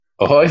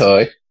Ahoy,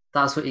 hoy.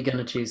 That's what you're going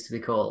to choose to be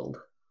called.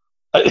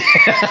 I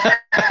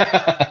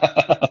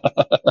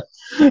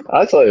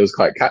thought it was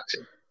quite catchy.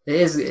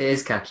 It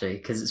is catchy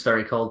because it's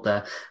very cold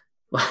there.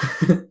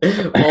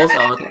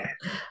 Also,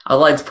 I'd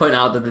like to point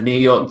out that the New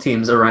York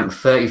teams are ranked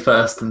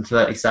 31st and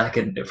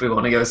 32nd if we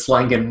want to go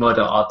slanging mud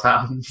at our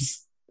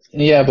towns.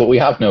 Yeah, but we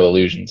have no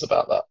illusions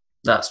about that.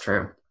 That's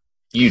true.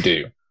 You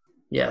do.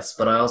 Yes,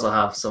 but I also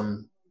have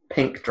some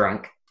pink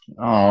drink.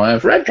 Oh, I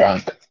have red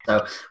drunk.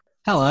 So,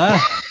 Hello.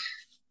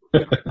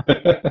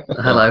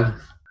 hello.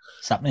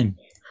 What's happening?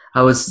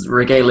 I was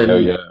regaling. Oh,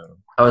 yeah.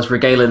 I was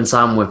regaling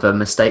Sam with a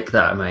mistake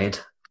that I made.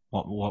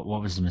 What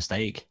was the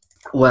mistake?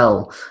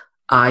 Well,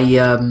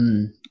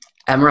 Emma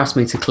asked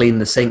me to clean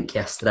the sink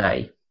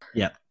yesterday.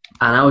 Yep.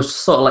 And I was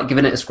just sort of like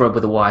giving it a scrub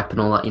with a wipe and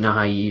all that, you know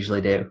how you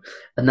usually do.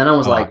 And then I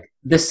was like,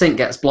 this sink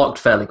gets blocked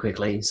fairly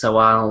quickly, so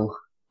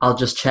I'll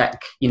just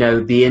check,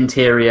 the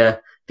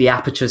interior, the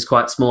aperture's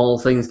quite small,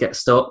 things get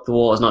stuck, the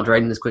water's not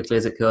draining as quickly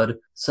as it could.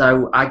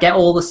 So I get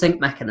all the sink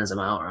mechanism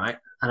out, right?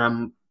 And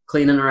I'm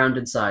cleaning around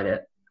inside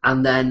it.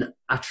 And then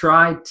I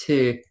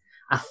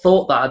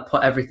thought that I'd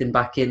put everything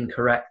back in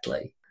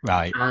correctly.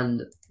 Right.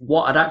 And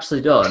what I'd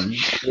actually done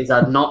is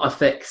I'd not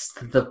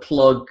affixed the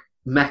plug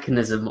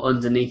mechanism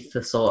underneath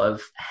the sort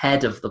of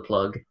head of the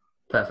plug.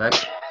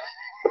 Perfect.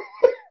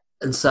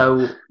 And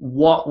so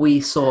what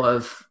we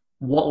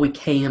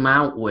came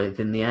out with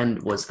in the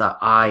end was that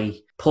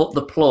I put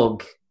the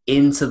plug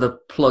into the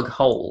plug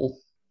hole,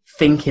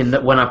 thinking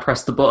that when I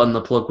pressed the button,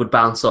 the plug would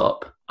bounce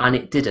up, and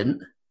it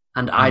didn't.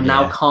 And I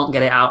now can't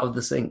get it out of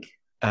the sink.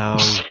 Oh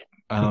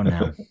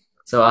no.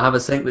 So I have a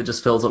sink that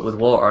just fills up with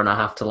water, and I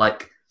have to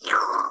like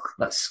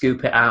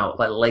scoop it out,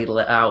 like ladle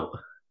it out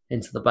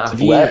into the bath.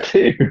 Where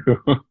to?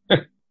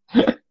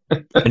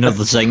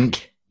 Another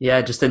sink.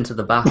 Yeah, just into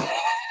the bath.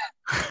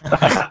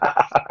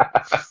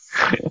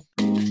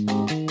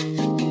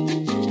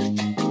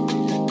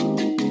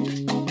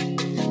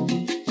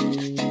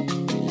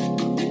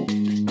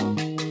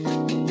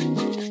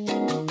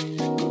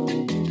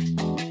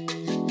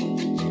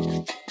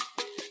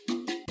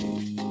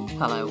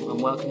 Hello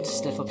and welcome to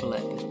Stiff Upper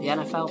Lip, the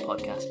NFL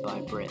podcast by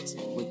Brits,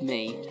 with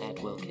me, Ed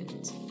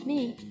Wilkins.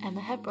 Me,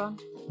 Emma Hebron.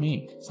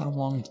 Me, Sam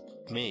Long.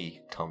 Me,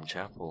 Tom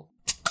Chappell.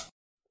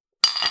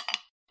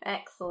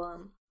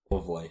 Excellent.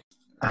 Lovely.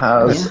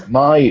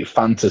 My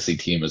fantasy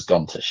team has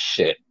gone to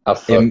shit.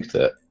 I've fucked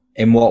it.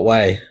 In what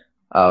way?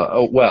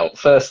 Well,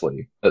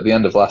 firstly, at the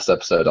end of last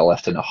episode, I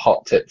left in a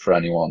hot tip for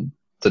anyone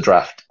to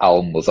draft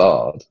Alan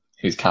Lazard,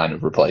 who's kind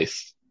of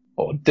replaced,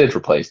 or did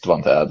replace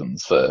Devontae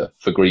Adams for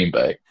Green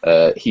Bay.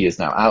 He is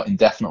now out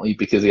indefinitely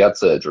because he had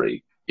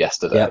surgery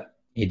yesterday. Yep,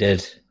 he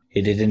did.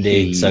 He did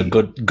indeed. So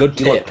good He tip.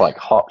 looked like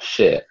hot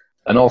shit.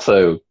 And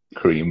also,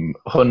 Kareem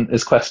Hunt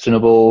is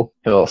questionable.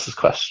 Who else is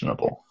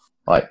questionable?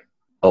 Like,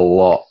 a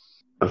lot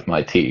of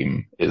my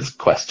team is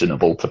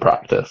questionable to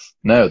practice.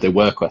 No, they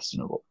were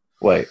questionable.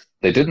 Wait,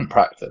 they didn't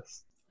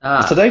practice.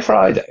 Is today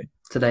Friday?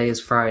 Today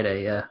is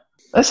Friday, yeah.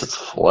 This has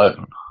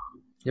flown.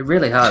 It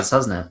really has,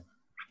 hasn't it?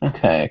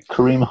 Okay,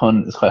 Kareem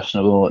Hunt is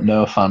questionable.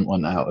 Noah Fant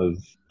went out of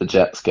the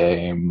Jets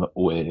game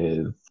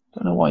with... I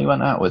don't know what he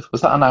went out with. Was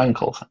that an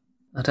ankle thing?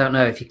 I don't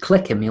know. If you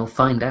click him, you'll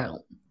find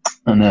out.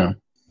 I know.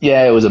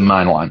 Yeah, it was a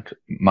minor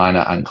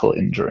ankle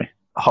injury.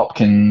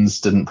 Hopkins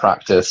didn't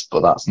practice,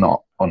 but that's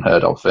not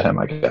unheard of for him,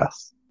 I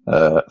guess.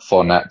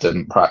 Fournette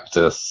didn't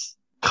practice.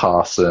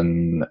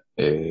 Carson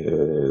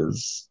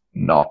is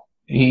not.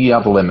 He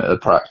had limited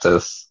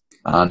practice,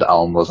 and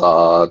Alan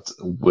Lazard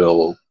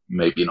will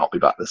maybe not be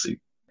back this season.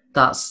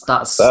 That's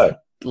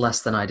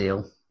less than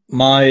ideal.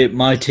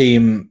 My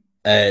team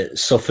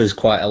suffers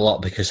quite a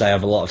lot because I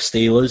have a lot of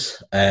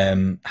Steelers.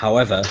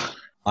 However,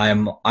 I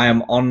am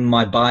on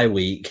my bye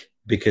week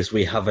because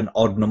we have an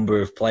odd number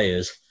of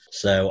players.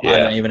 So I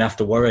don't even have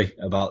to worry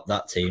about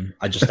that team.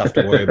 I just have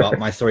to worry about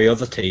my three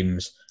other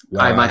teams.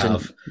 I imagine,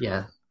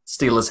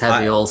 Steelers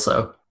heavy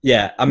also.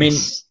 Yeah, I mean,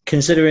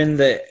 considering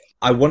that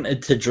I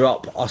wanted to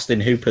drop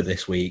Austin Hooper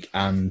this week,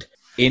 and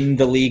in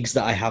the leagues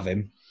that I have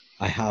him,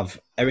 I have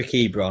Eric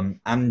Ebron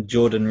and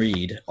Jordan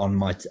Reed on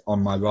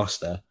my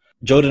roster.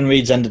 Jordan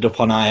Reed's ended up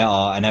on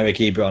IR, and Eric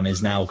Ebron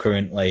is now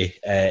currently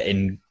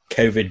in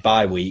COVID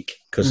bye week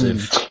because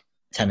of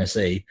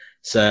Tennessee.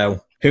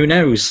 So who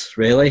knows,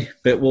 really?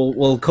 But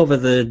we'll cover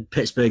the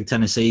Pittsburgh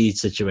Tennessee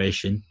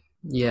situation.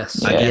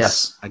 Yes, I guess.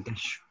 Yes. I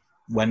guess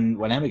when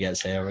Emma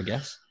gets here, I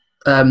guess.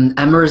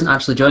 Emma isn't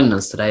actually joining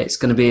us today. It's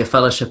going to be a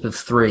fellowship of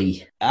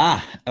 3.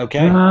 Ah,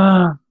 okay.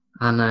 I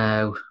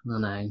know.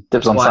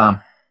 Dibs on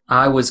Sam.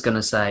 I was going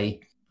to say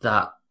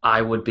that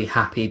I would be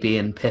happy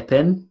being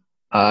Pippin.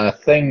 Tom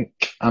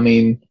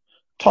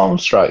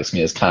strikes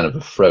me as kind of a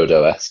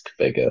Frodo-esque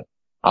figure.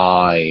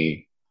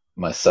 I,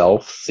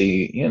 myself,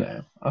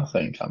 I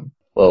think I'm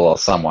a little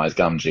Samwise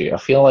Gamgee. I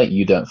feel like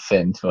you don't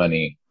fit into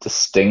any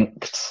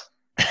distinct,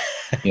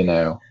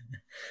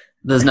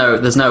 There's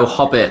no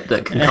Hobbit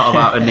that can carve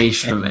out a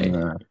niche for me.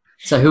 No.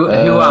 So who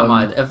am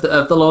I of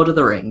the Lord of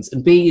the Rings?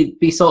 And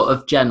be sort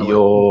of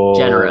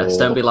generous.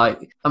 Don't be like,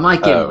 am I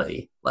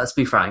Gimli? Let's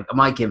be frank. Am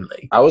I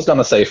Gimli? I was going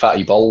to say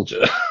Fatty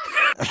Bolger.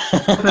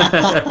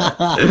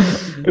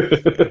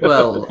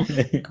 Well,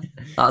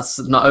 that's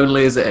not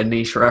only is it a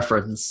niche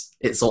reference,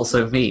 it's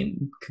also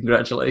mean.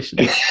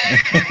 Congratulations.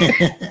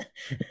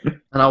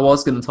 And I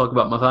was going to talk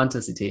about my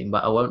fantasy team,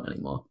 but I won't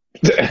anymore.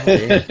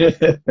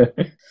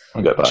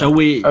 I'll get back. Shall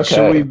we?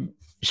 Okay.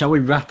 Shall we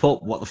wrap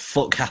up what the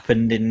fuck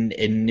happened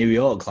in New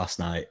York last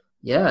night?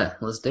 Yeah,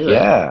 let's do it.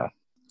 Yeah.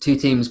 2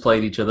 teams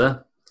played each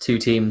other. 2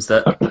 teams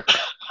that,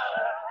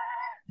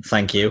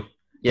 Thank you.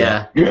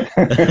 yeah.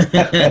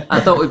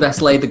 I thought we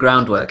best lay the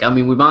groundwork. I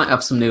mean, we might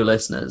have some new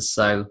listeners,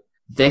 so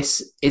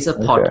this is a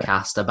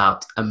podcast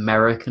about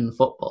American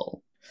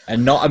football.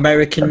 And not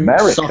American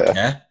America.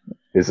 soccer.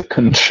 Is a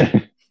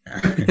country.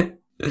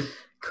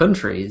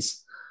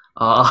 Countries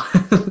are...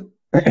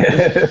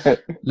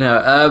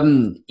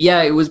 No,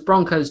 yeah, it was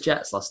Broncos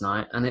Jets last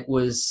night, and it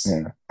was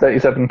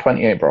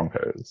 37-28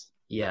 Broncos.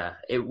 yeah,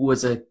 it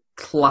was a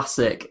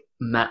classic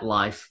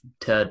MetLife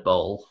turd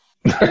bowl.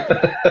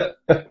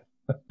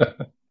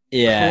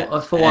 Yeah.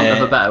 For want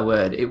of a better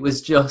word, it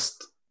was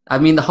just. I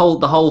mean, the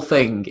whole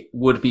thing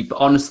would be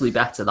honestly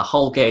better. The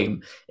whole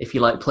game, if you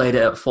like played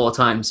it at 4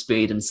 times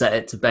speed and set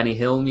it to Benny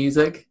Hill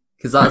music,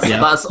 because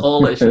that's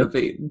all it should have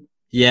been.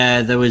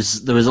 Yeah, there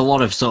was a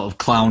lot of sort of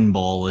clown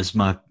ball, as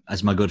my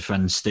good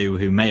friend Stu,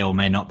 who may or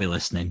may not be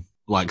listening,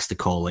 likes to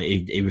call it.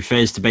 He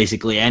refers to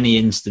basically any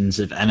instance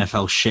of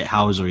NFL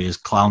shithousery as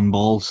clown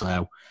ball.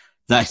 So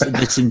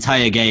this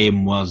entire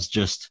game was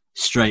just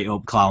straight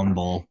up clown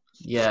ball.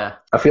 Yeah,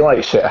 I feel like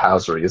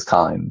shithousery is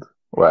kind,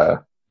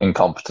 where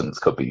incompetence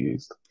could be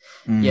used.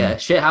 yeah.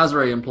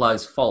 Shithousery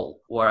implies fault,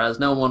 whereas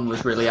no one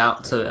was really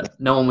at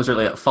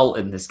fault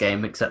in this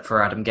game except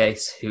for Adam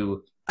Gase,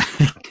 who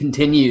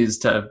continues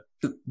to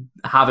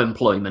have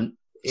employment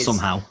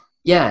Somehow.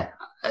 Yeah,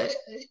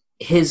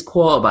 his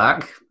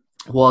quarterback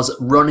was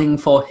running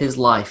for his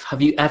life.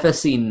 Have you ever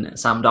seen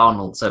Sam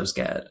Darnold so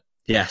scared?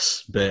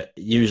 Yes, but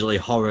usually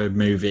horror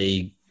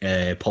movie,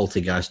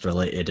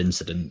 poltergeist-related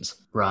incidents.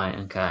 Right,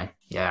 okay.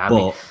 Yeah, I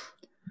mean, But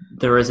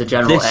there is a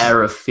general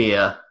air of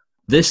fear.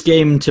 this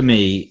game, to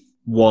me,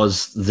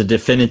 was the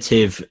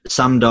definitive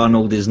Sam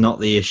Darnold is not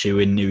the issue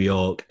in New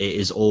York. It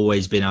has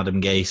always been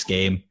Adam Gase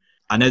game.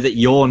 I know that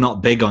you're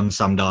not big on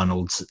Sam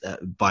Darnold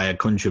by a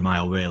country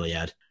mile, really,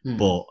 Ed,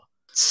 but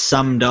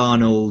Sam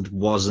Darnold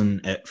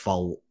wasn't at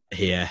fault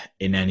here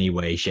in any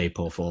way, shape,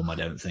 or form, I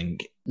don't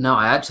think. No,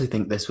 I actually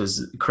think this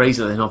was,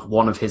 crazily enough,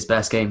 one of his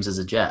best games as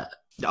a Jet.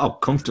 Oh,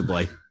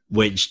 comfortably,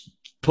 which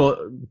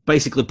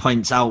basically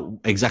points out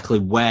exactly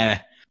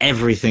where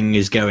everything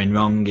is going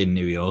wrong in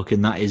New York,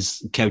 and that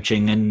is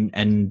coaching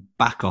and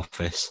back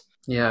office.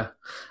 Yeah.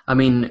 I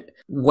mean,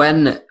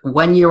 when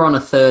you're on a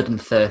 3rd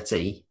and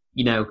 30,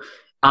 you know,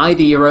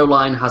 either your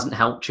O-line hasn't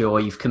helped you or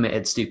you've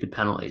committed stupid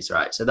penalties,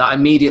 right? So that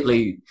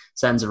immediately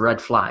sends a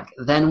red flag.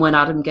 Then when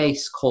Adam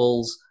Gase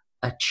calls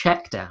a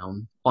check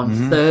down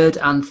on 3rd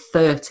and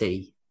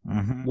 30,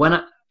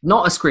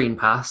 not a screen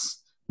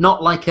pass,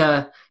 not like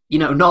a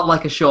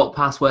short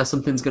pass where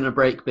something's going to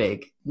break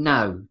big.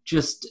 No,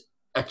 just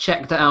a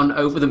check down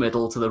over the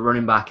middle to the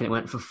running back, and it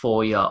went for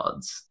 4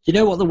 yards. You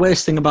know what the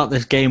worst thing about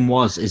this game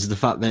was is the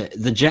fact that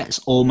the Jets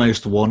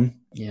almost won.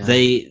 Yeah.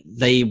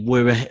 They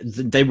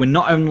were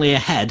not only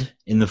ahead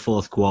in the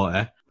 4th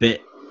quarter, but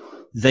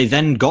they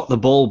then got the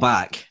ball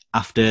back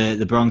after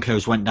the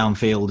Broncos went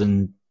downfield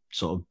and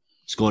sort of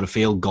scored a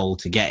field goal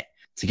to get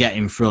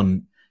in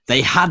front.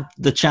 They had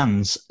the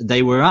chance.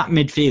 They were at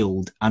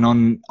midfield, and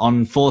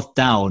on 4th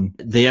down,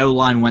 the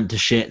O-line went to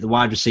shit. The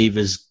wide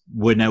receivers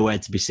were nowhere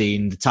to be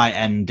seen. The tight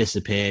end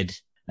disappeared,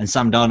 and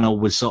Sam Darnold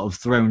was sort of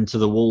thrown to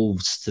the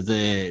wolves, to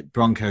the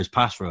Broncos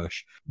pass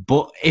rush.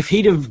 But if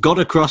he'd have got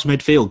across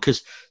midfield,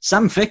 because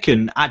Sam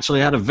Ficken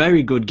actually had a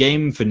very good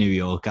game for New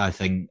York, I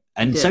think,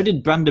 and so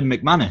did Brandon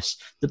McManus,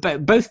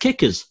 both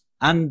kickers.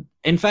 And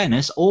in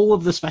fairness, all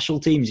of the special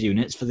teams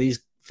units for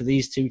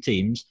these 2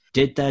 teams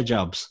did their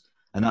jobs.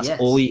 And that's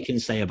all you can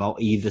say about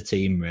either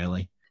team,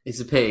 really. It's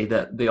a pity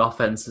that the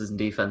offenses and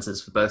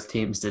defenses for both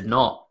teams did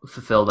not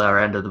fulfill their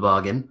end of the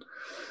bargain.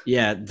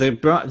 Yeah,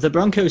 the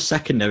Broncos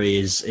secondary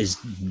is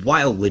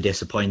wildly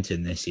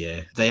disappointing this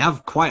year. They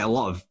have quite a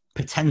lot of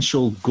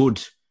potential good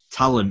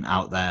talent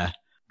out there,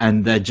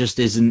 and there just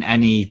isn't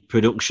any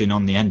production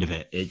on the end of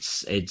it.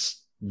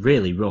 It's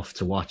really rough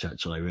to watch,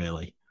 actually,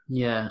 really.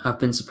 Yeah, I've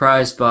been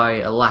surprised by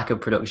a lack of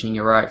production,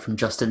 you're right, from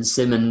Justin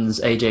Simmons,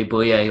 AJ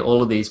Bouye,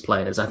 all of these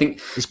players. I think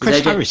Is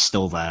Chris Harris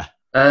still there?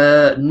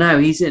 No,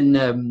 he's in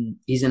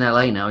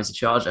LA now, he's a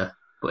Charger.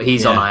 But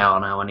he's on IR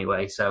now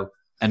anyway, so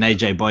and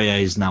AJ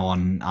Bouye is now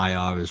on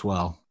IR as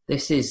well.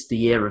 This is the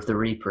year of the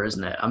Reaper,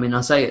 isn't it? I mean, I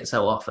say it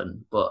so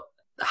often, but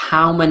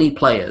how many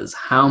players,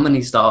 how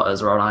many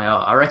starters are on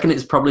IR? I reckon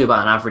it's probably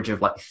about an average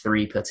of like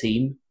 3 per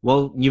team.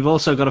 Well, you've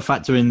also got to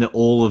factor in that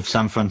all of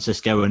San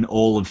Francisco and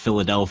all of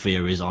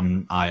Philadelphia is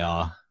on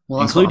IR,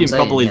 well, including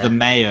probably yeah. the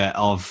mayor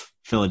of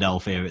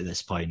Philadelphia at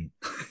this point.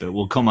 But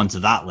we'll come on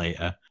to that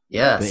later.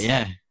 Yes. But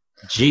yeah,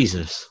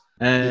 Jesus.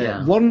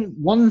 One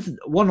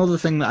other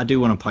thing that I do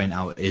want to point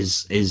out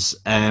is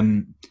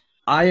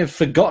I have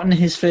forgotten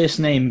his first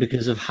name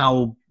because of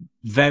how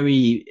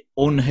very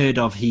unheard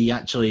of he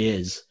actually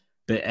is.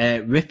 But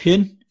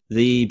Ripien,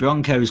 the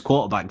Broncos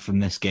quarterback from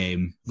this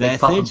game, their Big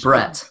Papa third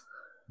Brett.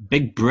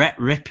 Big Brett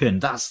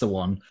Ripien, that's the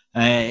one.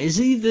 Is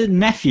he the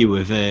nephew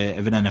of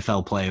an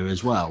NFL player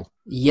as well?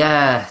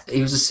 Yeah,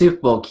 he was a Super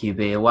Bowl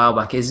QB a while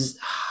back. I can't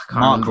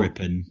Mark remember.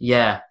 Ripien.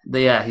 Yeah,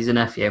 he's a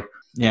nephew.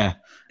 Yeah.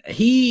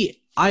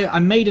 I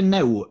made a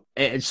note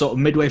sort of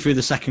midway through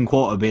the second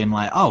quarter being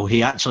like, oh,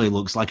 he actually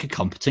looks like a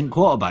competent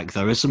quarterback.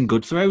 There are some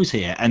good throws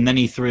here. And then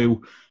he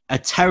threw a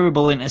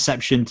terrible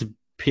interception to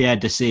Pierre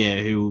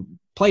Desir, who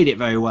played it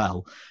very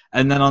well.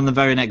 And then on the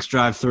very next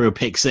drive threw a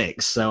pick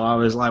six. So I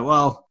was like,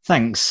 well,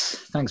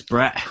 thanks,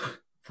 Brett.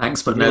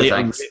 Thanks, but no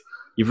thanks.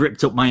 You've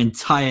ripped up my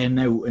entire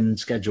note and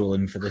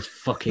scheduling for this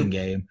fucking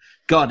game.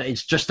 God,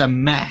 it's just a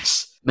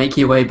mess. Make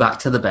your way back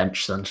to the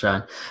bench,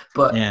 sunshine.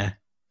 But yeah.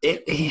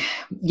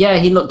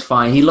 He looked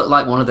fine. He looked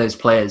like one of those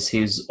players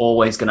who's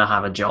always going to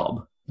have a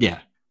job. Yeah,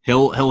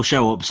 he'll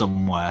show up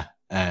somewhere.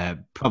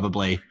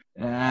 Probably,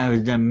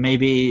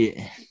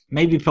 maybe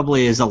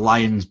probably as a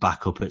Lions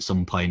backup at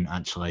some point.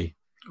 Actually,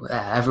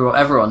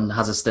 everyone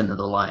has a stint at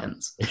the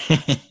Lions.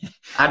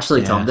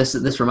 Actually, Tom,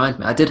 this reminds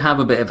me. I did have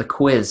a bit of a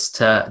quiz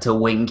to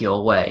wing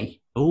your way.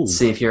 Ooh,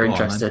 see if you're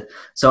interested.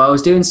 So I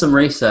was doing some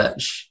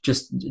research,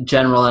 just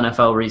general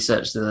NFL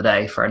research the other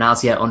day for an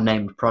as yet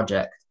unnamed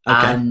project,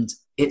 and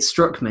it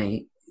struck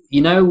me,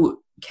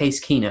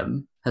 Case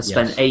Keenum has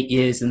spent 8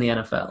 years in the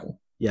NFL.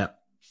 Yeah.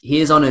 He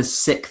is on his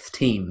 6th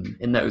team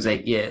in those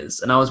 8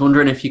 years. And I was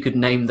wondering if you could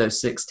name those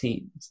 6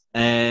 teams.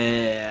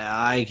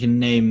 I can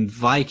name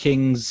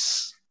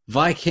Vikings,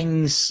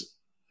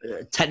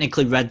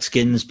 technically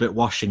Redskins, but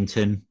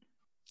Washington.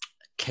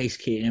 Case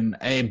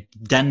Keenum,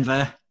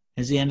 Denver.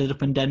 Has he ended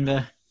up in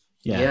Denver?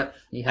 Yeah. Yep,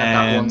 he had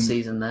that one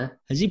season there.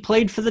 Has he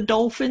played for the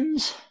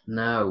Dolphins?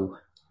 No?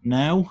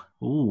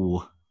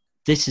 Ooh.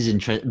 This is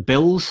interesting.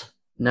 Bills?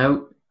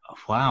 No.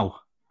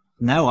 Wow.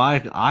 No,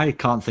 I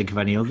can't think of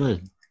any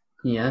other.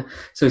 Yeah.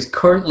 So he's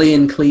currently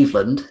in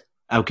Cleveland.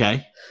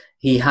 Okay.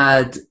 He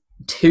had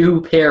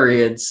 2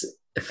 periods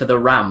for the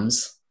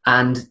Rams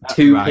and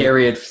 2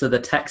 periods for the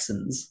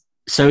Texans.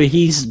 So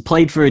he's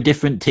played for a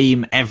different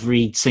team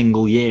every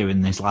single year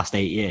in this last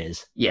 8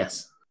 years?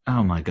 Yes.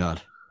 Oh, my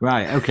God.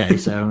 Right, okay.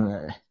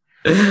 So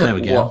there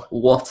we go.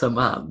 What a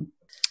man.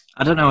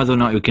 I don't know whether or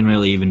not we can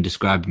really even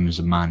describe him as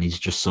a man. He's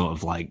just sort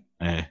of like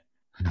a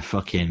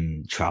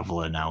fucking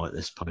traveller now at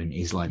this point.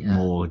 He's like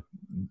more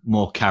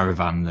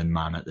caravan than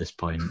man at this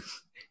point.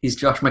 He's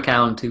Josh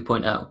McCown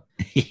 2.0.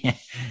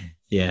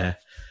 Yeah.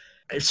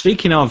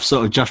 Speaking of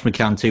sort of Josh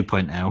McCown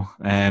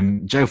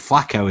 2.0, Joe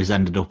Flacco has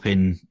ended up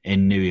in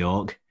New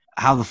York.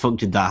 How the fuck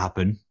did that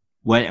happen?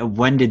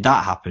 When did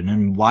that happen,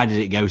 and why did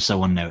it go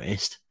so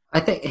unnoticed?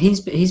 I think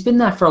he's been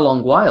there for a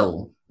long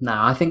while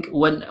now. I think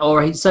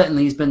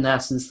he's been there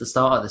since the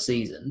start of the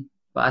season.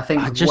 But I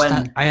think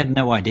I had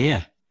no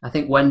idea. I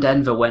think when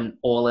Denver went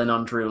all in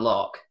on Drew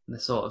Lock, they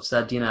sort of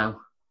said, here are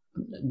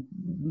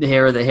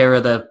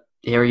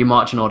your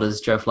marching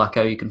orders, Joe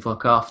Flacco, you can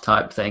fuck off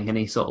type thing, and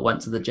he sort of went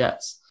to the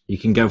Jets. You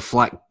can go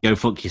fuck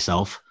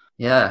yourself.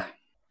 Yeah.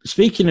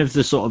 Speaking of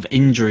the sort of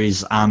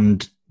injuries,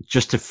 and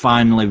just to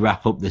finally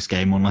wrap up this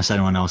game, unless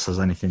anyone else has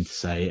anything to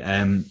say,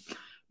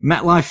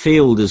 MetLife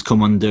Field has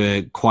come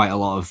under quite a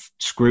lot of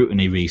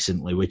scrutiny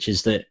recently, which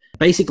is that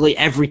basically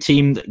every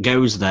team that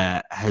goes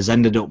there has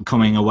ended up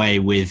coming away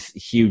with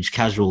huge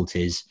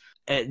casualties.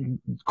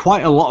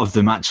 Quite a lot of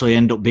them actually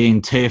end up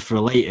being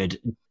turf-related.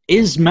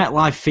 Is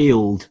MetLife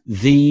Field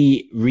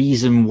the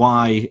reason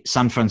why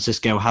San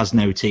Francisco has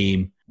no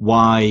team,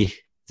 why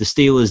the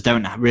Steelers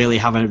don't really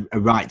have a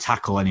right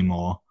tackle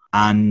anymore,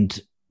 and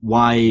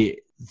why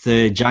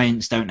the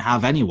Giants don't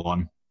have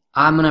anyone?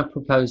 I'm going to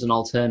propose an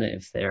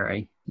alternative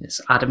theory.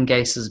 It's Adam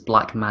Gase's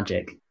black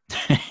magic.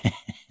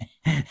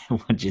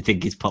 What do you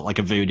think? He's put like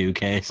a voodoo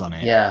case on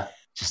it? Yeah.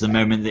 Just the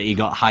moment that he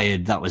got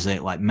hired, that was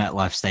it. Like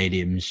MetLife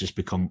Stadium's just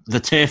become... The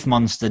turf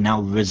monster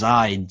now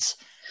resides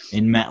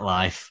in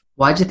MetLife.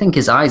 Why do you think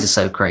his eyes are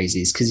so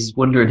crazy? It's because he's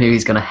wondering who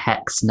he's going to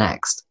hex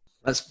next.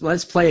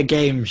 Let's play a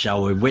game,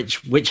 shall we?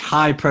 Which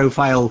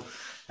high-profile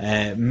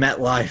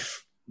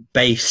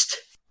MetLife-based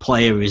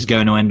player is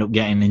going to end up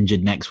getting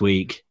injured next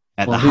week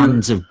at the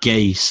hands of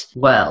Gase?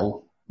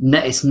 Well,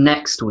 it's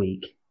next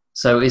week.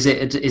 So is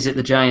it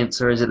the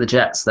Giants or is it the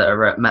Jets that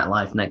are at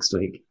MetLife next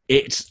week?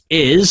 It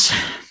is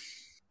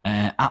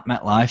at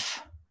MetLife.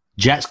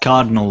 Jets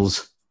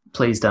Cardinals.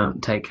 Please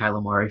don't take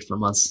Kyler Murray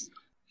from us.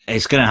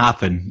 It's going to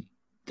happen.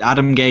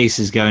 Adam Gase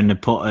is going to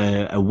put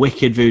a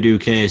wicked voodoo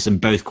curse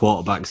and both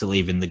quarterbacks are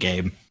leaving the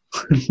game.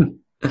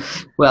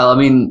 Well, I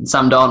mean,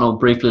 Sam Darnold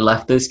briefly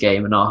left this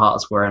game and our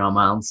hearts were in our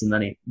mouths, and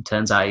then it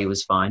turns out he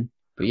was fine.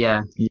 But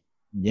yeah.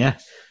 Yeah.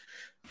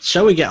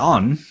 Shall we get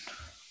on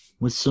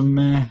with some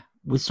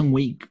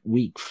week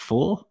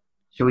 4?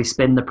 Shall we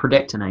spin the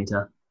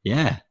Predictinator?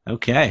 Yeah,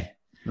 okay.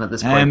 At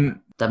this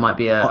point, there might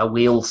be a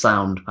wheel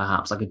sound,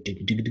 perhaps, like a...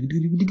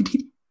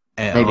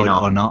 Maybe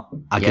not. Or not.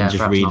 I can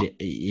just read not. it.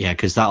 Yeah,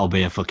 because that'll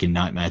be a fucking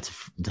nightmare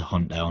to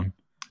hunt down.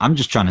 I'm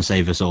just trying to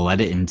save us all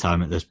editing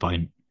time at this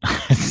point.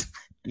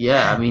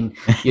 Yeah, I mean,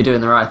 you're doing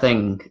the right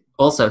thing.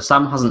 Also,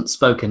 Sam hasn't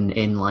spoken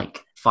in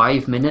like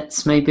 5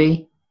 minutes,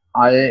 maybe.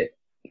 Can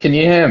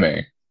you hear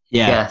me?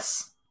 Yeah.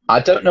 Yes. I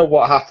don't know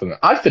what happened.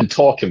 I've been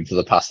talking for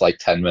the past like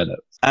 10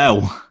 minutes.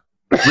 Oh.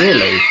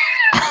 Really?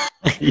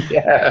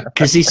 Yeah.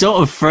 Because he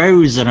sort of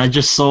froze, and I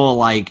just saw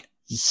like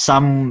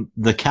Sam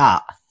the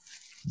cat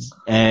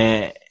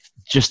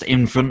just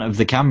in front of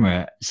the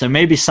camera. So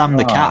maybe Sam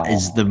the cat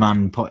is the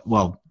man.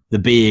 The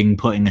being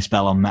putting a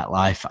spell on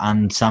MetLife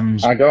and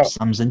Sam's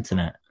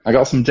internet. I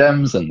got some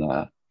gems in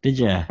there. Did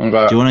you?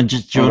 Do you want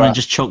to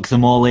just chuck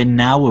them all in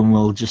now, and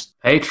we'll just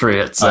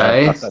Patriots,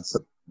 eh?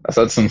 I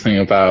said something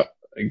about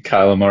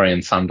Kyler Murray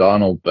and Sam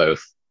Darnold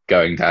both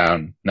going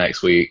down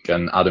next week,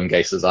 and Adam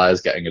Gase's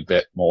eyes getting a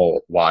bit more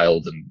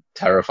wild and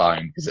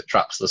terrifying because it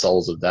traps the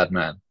souls of dead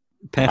men.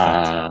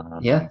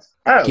 perfect. Yeah.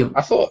 Oh,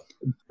 I thought,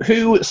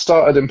 who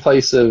started in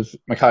place of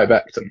Mekhi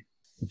Becton?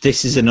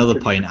 This is another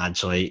point,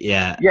 actually.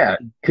 Yeah, Yeah,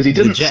 because he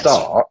didn't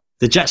start.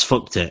 The Jets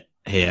fucked it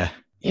here.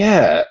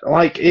 Yeah,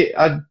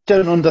 I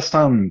don't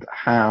understand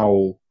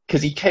how,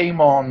 because he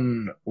came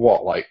on,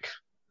 the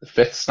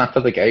 5th snap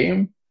of the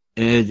game?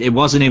 It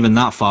wasn't even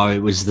that far.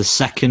 It was the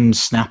 2nd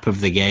snap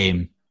of the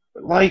game.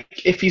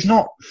 If he's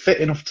not fit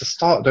enough to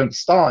start, don't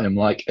start him.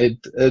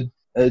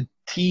 A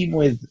team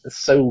with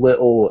so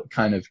little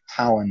kind of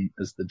talent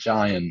as the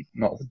Giant,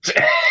 not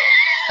the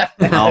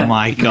Oh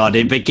my God,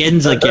 it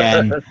begins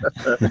again.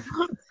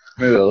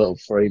 Maybe a little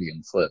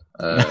Freudian slip.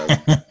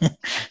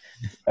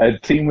 A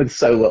team with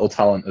so little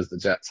talent as the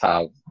Jets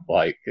have,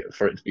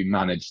 for it to be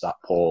managed that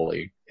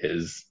poorly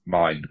is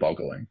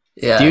mind-boggling.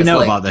 Yeah. Do you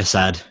know about this,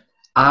 Ed?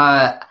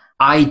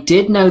 I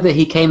did know that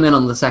he came in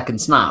on the 2nd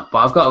snap, but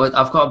I've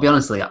got to be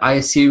honest with you, I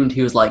assumed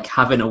he was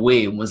having a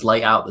wee and was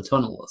late out the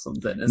tunnel or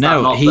something.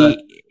 No,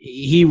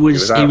 he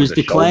was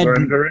declared.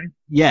 Injury?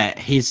 Yeah,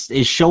 his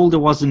shoulder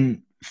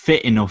wasn't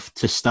fit enough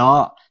to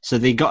start, so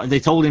they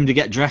told him to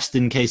get dressed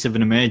in case of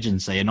an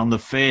emergency. And on the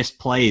first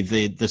play,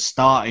 the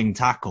starting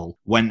tackle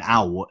went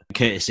out,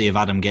 courtesy of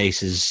Adam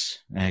Gase's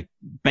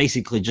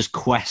basically just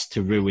quest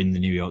to ruin the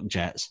New York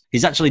Jets.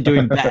 He's actually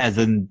doing better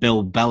than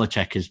Bill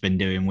Belichick has been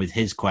doing with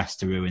his quest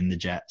to ruin the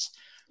Jets.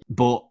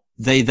 But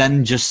they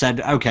then just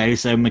said, okay,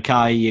 so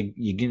Mekhi,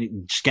 you're gonna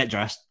just get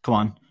dressed. Come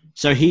on.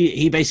 So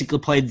he basically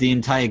played the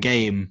entire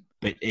game,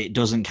 but it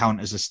doesn't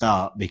count as a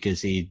start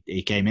because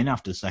he came in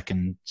after the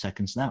second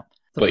snap.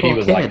 But he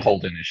was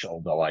holding his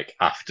shoulder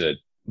after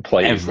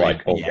plays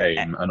all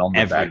game, and on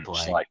the bench,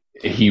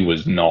 he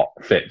was not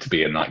fit to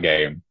be in that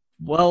game.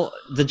 Well,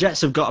 the Jets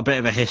have got a bit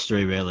of a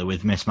history, really,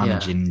 with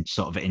mismanaging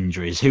sort of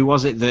injuries. Who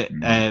was it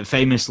that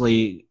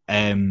famously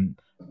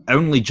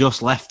only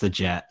just left the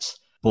Jets,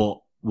 but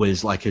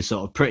was a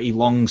sort of pretty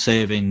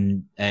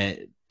long-serving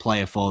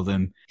player for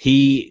them?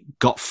 He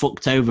got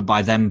fucked over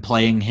by them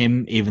playing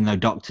him, even though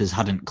doctors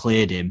hadn't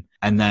cleared him,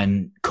 and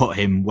then cut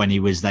him when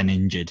he was then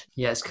injured.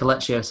 Yeah, it's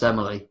Kelechi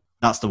Osemele.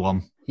 That's the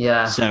one.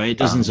 Yeah. So it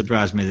doesn't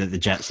surprise me that the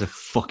Jets are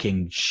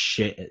fucking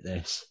shit at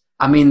this.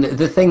 I mean,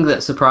 the thing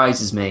that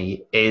surprises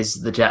me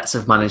is the Jets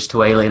have managed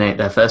to alienate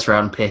their 1st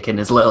round pick in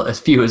as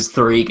few as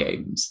 3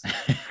 games.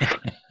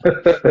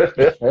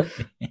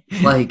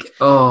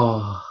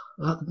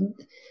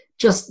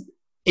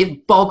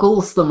 It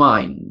boggles the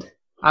mind.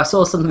 I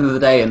saw something the other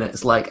day, and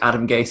it's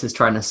Adam Gase is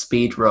trying to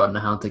speed run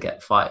how to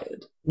get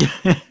fired.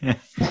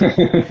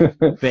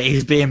 But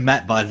he's being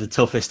met by the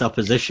toughest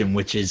opposition,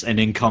 which is an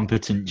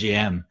incompetent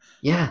GM.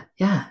 Yeah.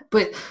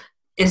 But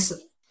it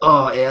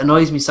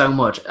annoys me so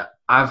much.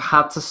 I've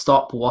had to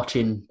stop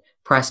watching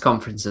press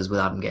conferences with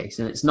Adam Gase,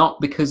 and it's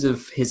not because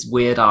of his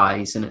weird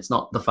eyes, and it's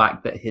not the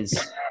fact that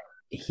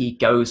he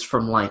goes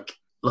from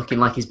looking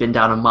like he's been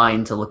down a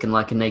mine to looking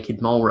like a naked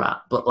mole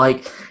rat, but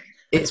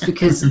it's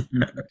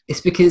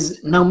because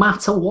no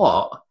matter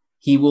what,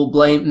 he will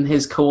blame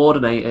his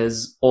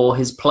coordinators or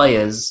his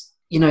players.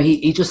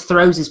 He just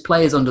throws his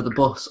players under the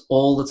bus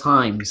all the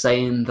time,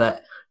 saying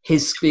that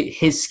his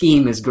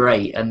scheme is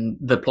great and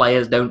the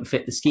players don't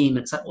fit the scheme.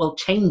 It's well,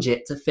 change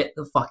it to fit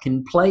the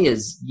fucking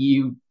players,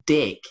 you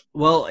dick.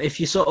 Well, if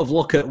you sort of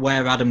look at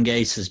where Adam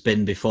Gase has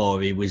been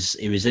before, he was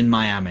in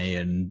Miami,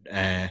 and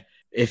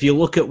if you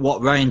look at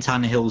what Ryan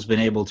Tannehill's been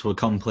able to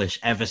accomplish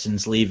ever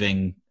since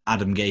leaving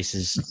Adam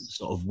Gase's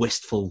sort of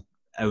wistful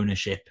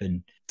ownership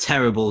and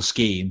terrible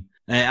scheme,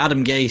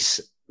 Adam Gase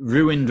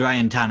ruined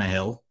Ryan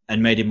Tannehill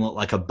and made him look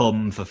like a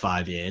bum for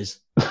 5 years.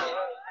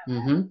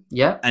 Mm-hmm.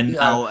 Yeah. And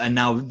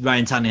now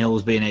Ryan Tannehill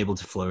is being able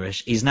to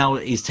flourish.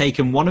 He's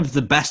taken one of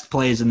the best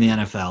players in the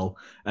NFL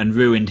and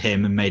ruined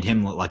him and made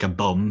him look like a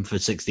bum for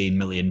 $16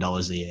 million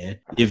a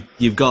year.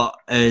 You've got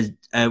a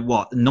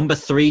number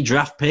 3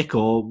 draft pick,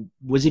 or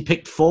was he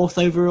picked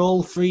 4th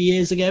overall 3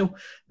 years ago?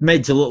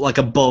 Made to look like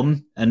a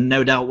bum, and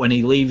no doubt when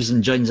he leaves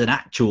and joins an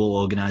actual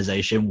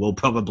organization will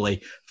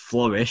probably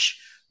flourish.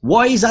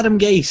 Why is Adam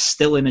Gase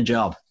still in a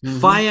job? Mm-hmm.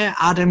 Fire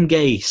Adam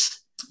Gase.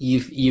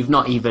 You've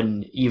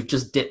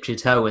just dipped your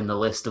toe in the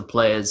list of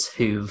players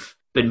who've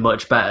been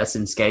much better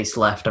since Gase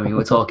left. I mean,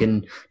 we're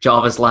talking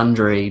Jarvis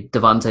Landry,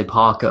 Devontae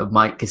Parker,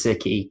 Mike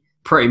Gesicki,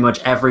 pretty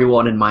much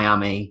everyone in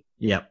Miami.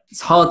 Yep.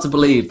 It's hard to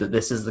believe that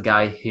this is the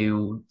guy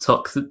who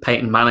took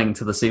Peyton Manning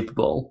to the Super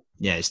Bowl.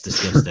 Yeah, it's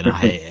disgusting. I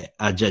hate it.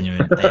 I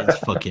genuinely, it's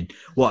fucking,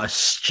 what a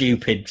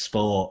stupid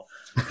sport.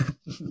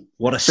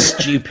 What a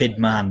stupid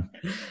man.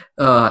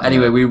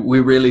 Anyway, we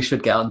really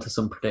should get on to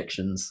some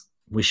predictions.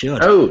 We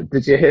should. Oh,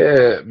 did you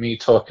hear me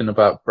talking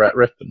about Brett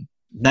Rippon?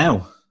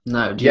 No.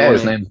 No, do you Yeah,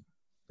 want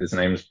his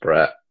name's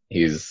Brett.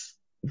 He's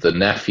the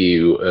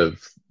nephew of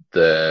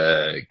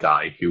the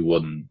guy who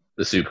won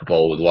the Super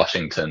Bowl with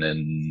Washington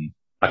in,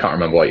 I can't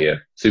remember what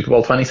year. Super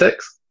Bowl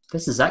 26?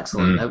 This is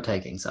excellent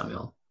note-taking,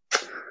 Samuel.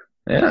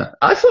 Yeah,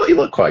 I thought he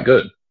looked quite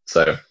good.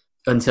 So,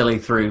 Until he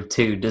threw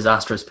 2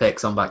 disastrous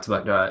picks on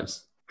back-to-back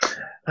drives.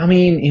 I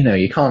mean,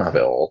 you can't have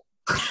it all.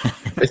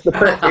 It's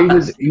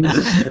he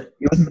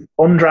was an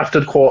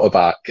undrafted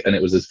quarterback, and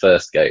it was his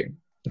first game.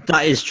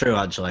 That is true,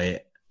 actually.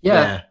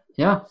 Yeah.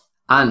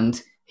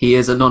 And he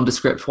is a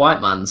nondescript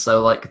white man,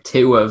 so like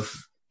 2 of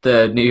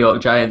the New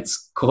York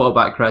Giants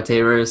quarterback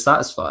criteria is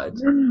satisfied.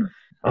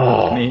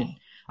 Oh,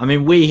 I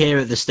mean, we here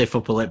at the Stiff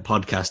Upper Lip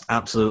podcast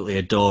absolutely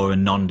adore a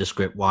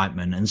nondescript white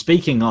man. And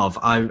speaking of,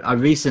 I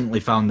recently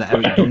found that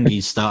Eric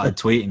Dungy started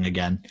tweeting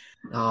again.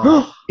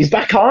 Oh, he's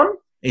back on?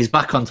 He's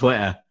back on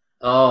Twitter.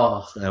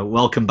 oh, So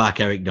welcome back,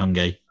 Eric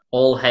Dungy.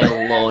 all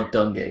hail Lord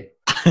Dungy.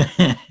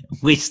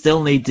 We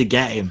still need to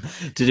get him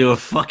to do a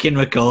fucking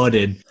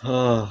recording.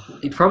 Oh,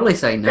 He'd probably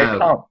say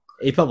no.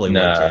 he probably would.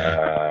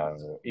 Yeah.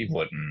 No, he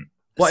wouldn't.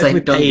 What Say if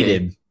we paid Dungy.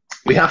 him?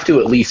 We have to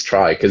at least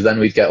try, because then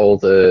we'd get all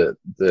the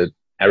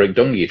Eric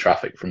Dungy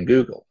traffic from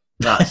Google.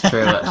 That's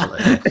true,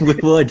 actually. We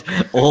would.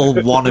 All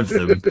one of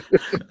them.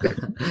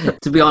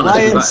 To be honest,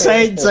 Lions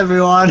Saints,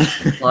 everyone.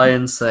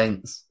 Lions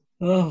Saints.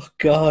 Oh,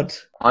 God.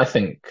 I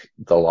think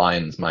the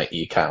Lions might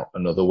eke out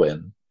another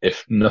win,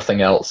 if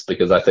nothing else,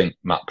 because I think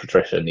Matt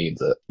Patricia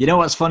needs it. You know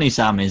what's funny,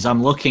 Sam, is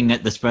I'm looking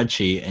at the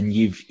spreadsheet and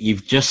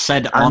you've just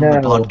said I on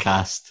the know.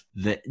 podcast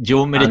that, do you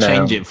want me to I know.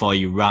 change it for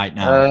you right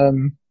now?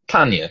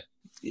 Can you?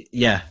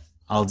 Yeah,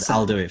 I'll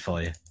do it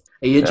for you.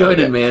 Are you Oh,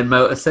 joining yeah. me in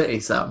Motor City,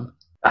 Sam?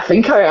 I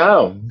think I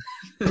am.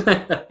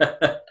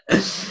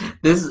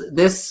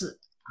 This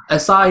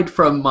aside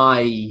from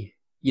my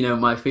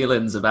my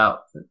feelings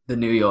about the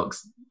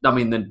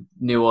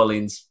New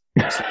Orleans.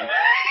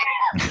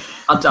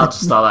 I'll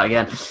just start that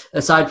again.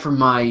 Aside from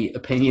my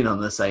opinion on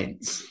the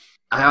Saints,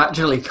 I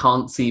actually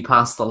can't see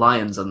past the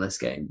Lions on this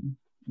game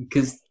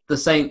because the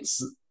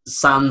Saints,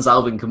 sans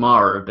Alvin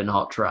Kamara, have been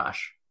hot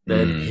trash.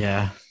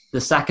 Yeah. The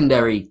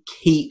secondary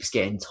keeps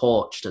getting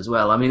torched as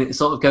well. I mean, it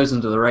sort of goes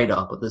under the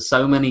radar, but there's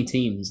so many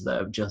teams that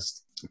have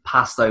just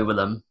passed over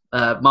them.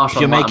 Marshall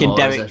you're making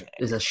Lattimore Derek-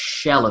 is a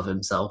shell of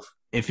himself.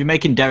 If you're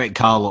making Derek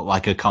Carr look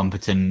like a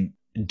competent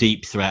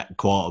deep threat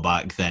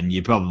quarterback, then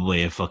you're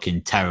probably a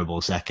fucking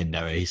terrible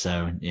secondary.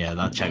 So, yeah,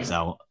 that checks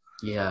out.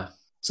 Yeah.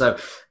 So,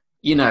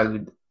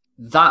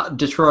 that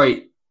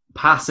Detroit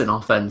passing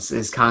offense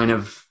is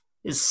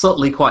it's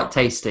subtly quite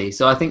tasty.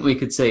 So I think we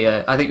could see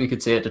a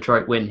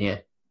Detroit win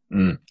here.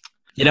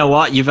 You know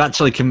what? You've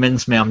actually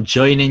convinced me. I'm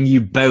joining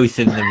you both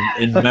in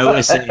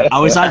Motor City. I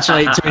was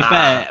actually, to be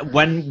fair,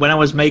 when I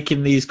was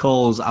making these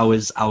calls, I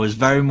was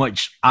very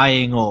much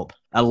eyeing up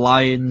a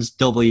Lions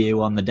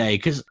W on the day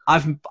because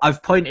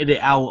I've pointed it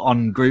out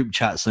on group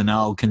chats and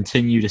I'll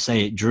continue to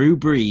say it. Drew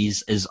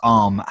Brees' his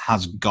arm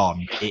has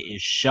gone. It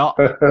is shot.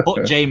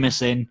 Put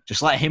Jameson,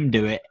 just let him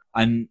do it.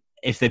 And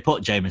if they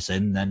put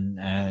Jameson, then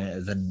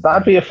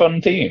That'd be a fun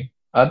team.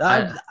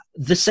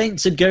 the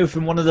Saints would go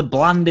from one of the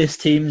blandest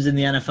teams in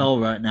the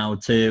NFL right now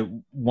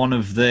to one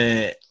of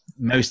the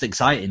most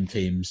exciting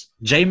teams.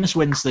 Jameis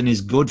Winston is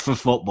good for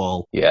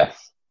football. Yes.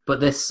 But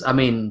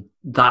that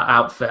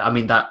outfit,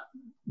 that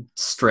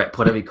strip,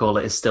 whatever you call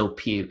it, is still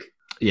puke.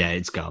 Yeah,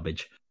 it's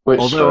garbage.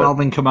 Although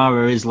Alvin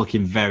Kamara is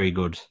looking very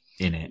good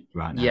in it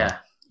right now.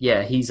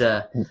 Yeah, he's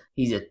a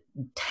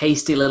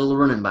tasty little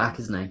running back,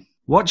 isn't he?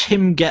 Watch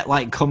him get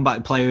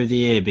comeback player of the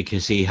year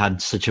because he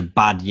had such a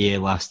bad year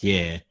last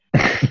year.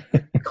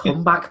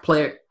 Comeback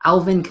player,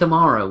 Alvin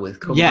Kamara with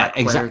comeback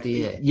player of the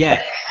year.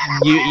 Yeah,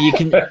 you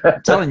can.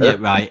 I'm telling you,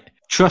 right?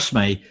 Trust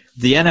me,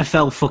 the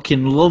NFL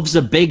fucking loves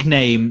a big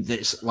name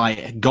that's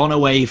gone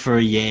away for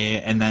a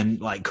year and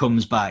then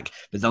comes back,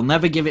 but they'll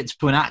never give it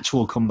to an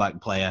actual comeback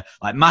player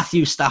like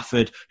Matthew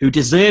Stafford, who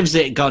deserves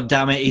it. God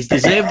damn it, he's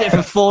deserved it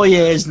for 4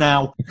 years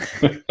now.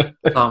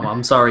 Tom,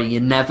 I'm sorry,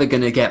 you're never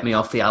gonna get me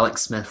off the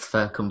Alex Smith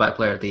for comeback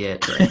player of the year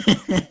train.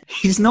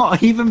 He's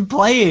not even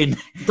playing.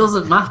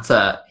 Doesn't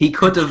matter. He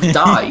could have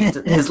died.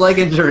 His leg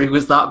injury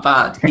was that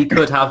bad. He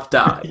could have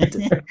died.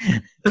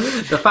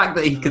 The fact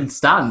that he can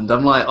stand,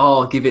 I'm like,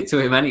 oh, give it to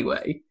him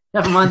anyway.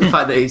 Never mind the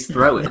fact that he's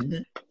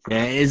throwing.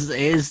 Yeah, it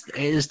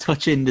is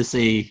touching to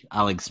see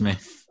Alex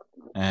Smith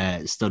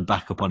stood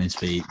back up on his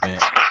feet,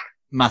 but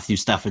Matthew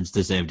Stafford's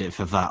deserved it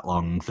for that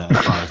long, that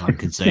as far as I'm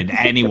concerned.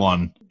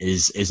 Anyone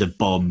is a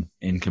bum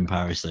in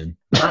comparison.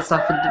 Matt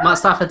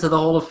Stafford to the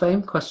Hall of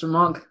Fame? Question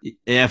mark.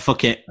 Yeah,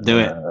 fuck it, do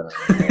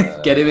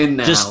it. Get him in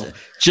now.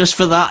 Just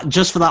for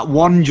that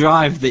one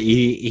drive that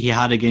he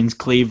had against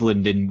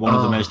Cleveland in one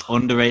of the most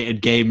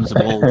underrated games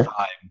of all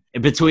time.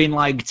 between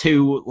like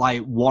two,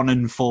 like 1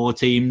 and 4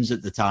 teams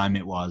at the time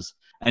it was.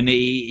 And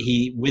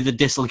he with a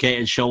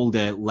dislocated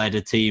shoulder led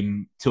a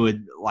team to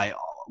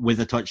with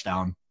a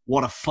touchdown.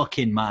 What a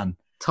fucking man.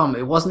 Tom,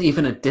 it wasn't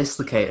even a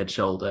dislocated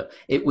shoulder.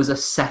 It was a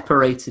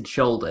separated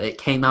shoulder. It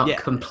came out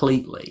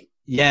completely.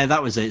 Yeah,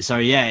 that was it. So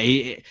yeah,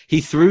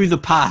 he threw the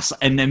pass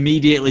and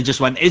immediately just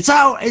went, it's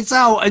out,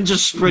 and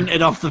just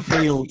sprinted off the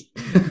field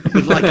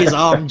with like his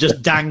arm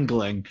just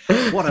dangling.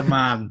 What a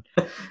man.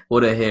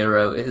 What a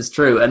hero. It is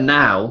true. And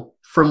now,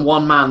 from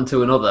one man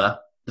to another,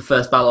 the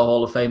first ballot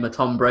Hall of Famer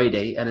Tom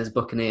Brady and his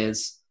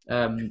Buccaneers,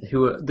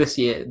 who are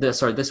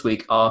this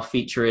week are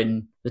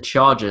featuring the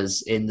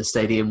Chargers in the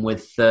stadium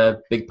with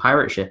the big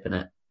pirate ship in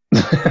it.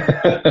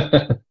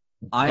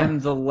 I am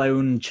the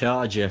lone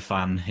Charger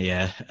fan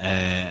here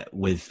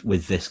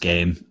with this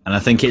game, and I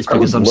think it's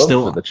because I'm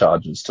still for the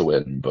Chargers to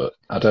win, but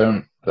I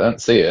don't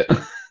see it.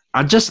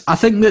 I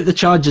think that the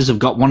Chargers have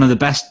got one of the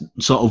best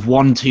sort of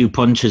 1-2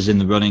 punches in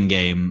the running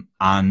game,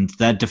 and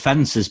their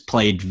defense has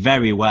played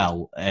very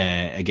well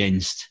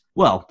against.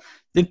 Well,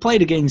 they've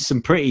played against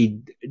some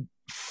pretty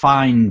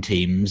fine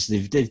teams.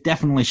 They've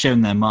definitely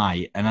shown their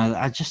might, and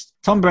I just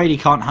Tom Brady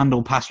can't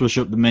handle pass rush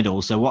up the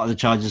middle. So what are the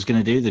Chargers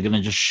going to do? They're going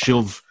to just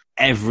shove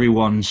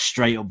everyone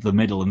straight up the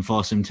middle and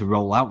force him to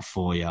roll out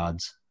 4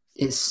 yards.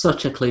 It's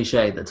such a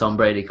cliche that Tom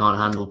Brady can't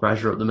handle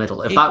pressure up the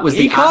middle. If that was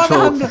the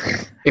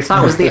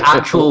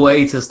actual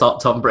way to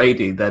stop Tom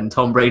Brady, then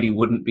Tom Brady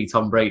wouldn't be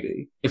Tom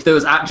Brady. If there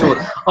was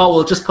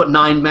we'll just put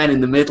 9 men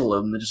in the middle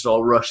and they just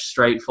all rush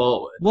straight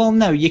forward. Well,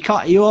 no, you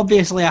can't. You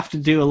obviously have to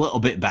do a little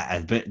bit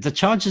better, but the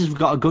Chargers have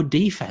got a good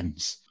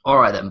defense. All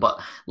right then,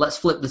 but let's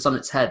flip this on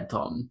its head,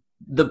 Tom.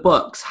 The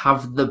Bucs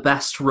have the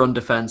best run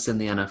defense in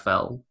the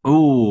NFL.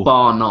 Ooh,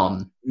 bar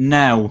none.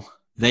 No,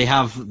 they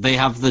have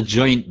the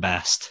joint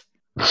best.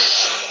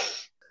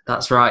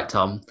 That's right,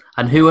 Tom.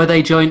 And who are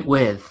they joint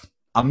with?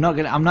 I'm not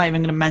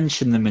even gonna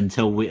mention them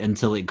until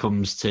it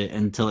comes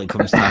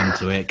time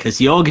to it, because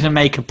you're gonna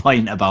make a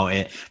point about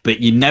it,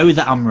 but you know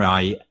that I'm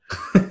right.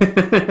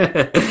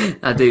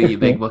 I do, you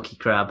big mucky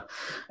crab.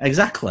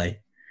 Exactly.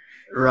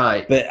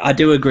 Right. But I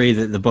do agree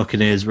that the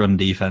Buccaneers' run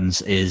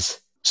defense is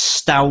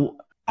stout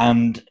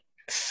and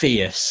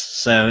fierce.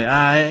 So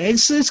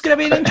it's going to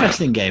be an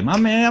interesting game.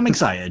 I'm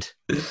excited.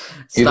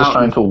 You're just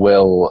trying to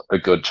will a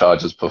good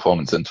Chargers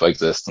performance into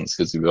existence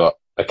because you've got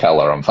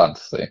Ekeler on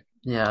fantasy.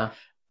 Yeah.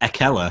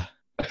 Ekeler?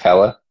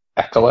 Austin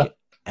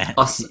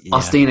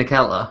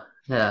Ekeler.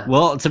 Yeah.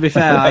 Well, to be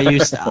fair,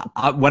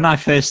 when I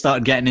first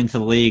started getting into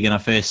the league and I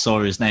first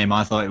saw his name,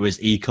 I thought it was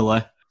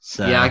Ekeler.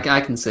 So yeah,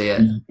 I can see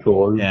it.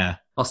 Yeah.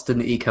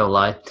 Austin E.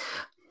 coli.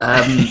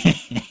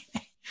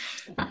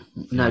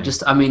 No,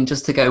 just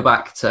to go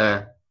back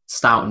to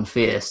Stout and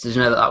Fierce, did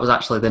you know that was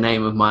actually the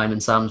name of mine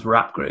and Sam's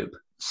rap group?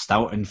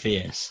 Stout and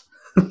Fierce?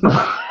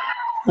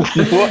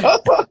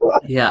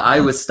 Yeah, I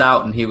was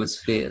stout and he was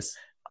fierce.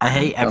 I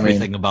hate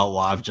everything about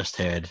what I've just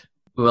heard.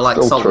 We were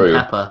like salt and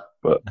pepper.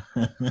 But...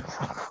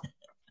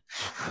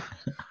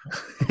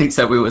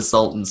 Except we were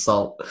salt and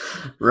salt.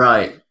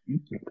 Right.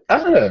 I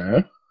don't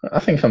know. I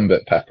think I'm a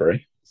bit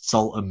peppery.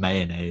 Salt and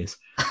mayonnaise.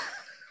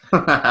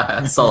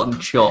 Salt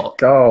and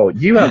chalk. Oh,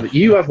 you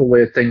have a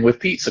weird thing with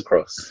pizza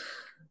crust.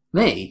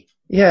 Me?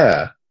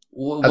 Yeah.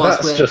 Why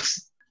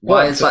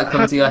has that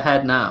come to your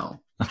head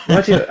now? How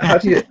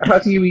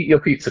do you eat your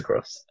pizza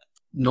crust?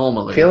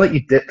 Normally. I feel like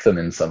you dip them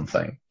in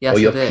something. Yes, or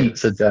your I do.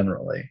 pizza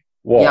generally.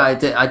 What? Yeah,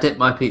 I dip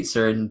my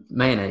pizza in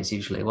mayonnaise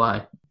usually.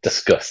 Why?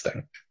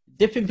 Disgusting.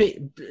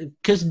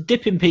 Because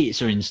dipping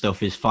pizza in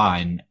stuff is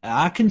fine.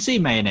 I can see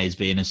mayonnaise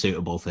being a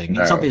suitable thing.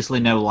 No. It's obviously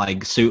no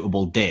like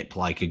suitable dip,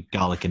 like a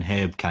garlic and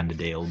herb kind of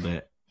deal.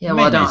 But yeah,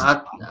 well,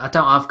 I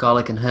don't have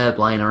garlic and herb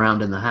lying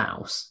around in the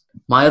house.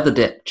 My other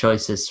dip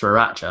choice is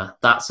sriracha.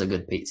 That's a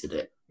good pizza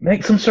dip.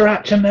 Make some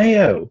sriracha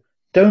mayo.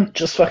 Don't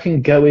just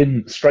fucking go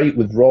in straight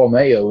with raw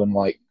mayo and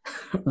like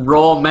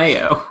raw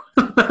mayo.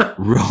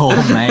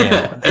 Raw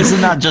mayo.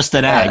 Isn't that just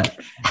an egg?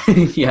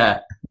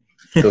 Yeah.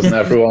 Doesn't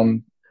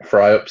everyone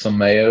fry up some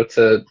mayo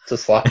to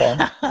slap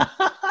on?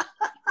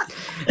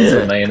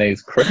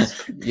 Mayonnaise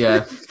crisp. Yeah.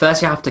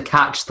 First you have to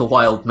catch the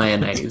wild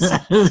mayonnaise.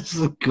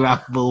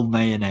 Scrambled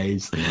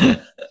mayonnaise.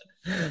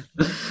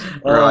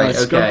 Right, okay.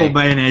 Scrambled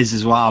mayonnaise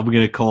is what I'm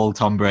going to call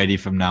Tom Brady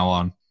from now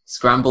on.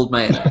 Scrambled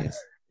mayonnaise.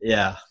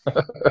 Yeah.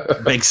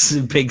 Big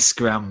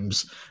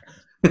scrams.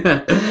 He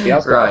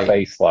has got a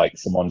face like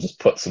someone just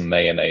put some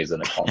mayonnaise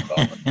in a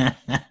condom.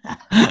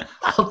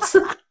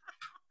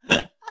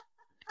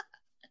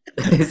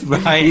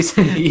 Right.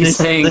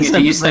 This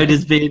episode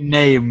is being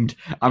named.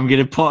 I'm going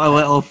to put a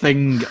little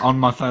thing on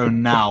my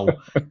phone now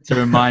to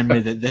remind me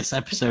that this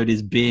episode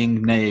is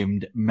being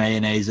named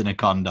Mayonnaise in a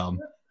Condom.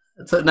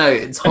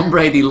 No, Tom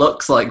Brady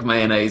looks like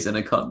mayonnaise in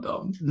a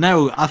condom.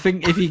 No, I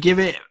think if you give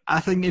it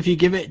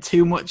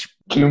too much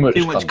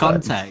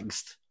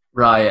context.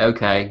 Right,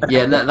 okay.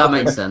 Yeah, that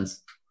makes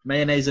sense.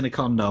 Mayonnaise in a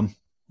condom.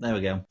 There we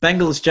go.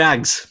 Bengals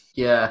Jags.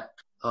 Yeah.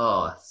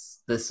 Oh,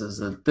 this was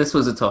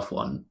a tough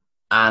one.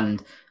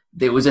 And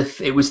it was a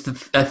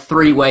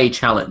three-way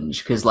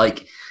challenge because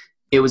like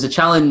it was a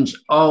challenge.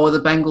 Oh, are the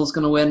Bengals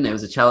going to win? It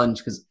was a challenge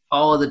because,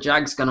 oh, are the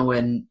Jags going to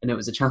win? And it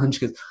was a challenge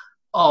because,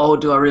 oh,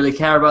 do I really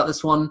care about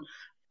this one?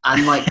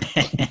 And like,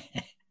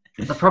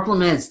 the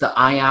problem is that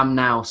I am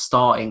now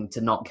starting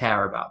to not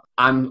care about it.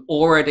 I'm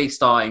already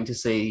starting to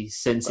see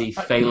Cincy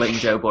failing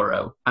Joe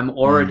Burrow. I'm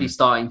already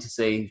starting to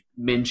see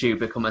Minshew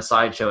become a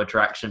sideshow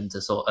attraction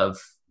to sort of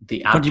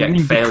the What do you abject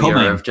mean failure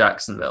becoming? of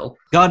Jacksonville.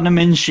 Gardner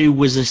Minshew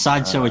was a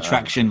sideshow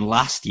attraction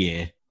last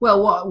year.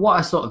 Well, what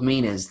I sort of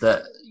mean is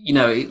that, you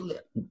know,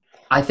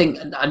 I think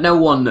no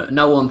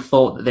one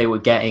thought that they were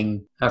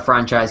getting a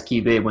franchise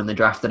QB when they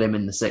drafted him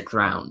in the 6th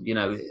round. You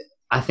know,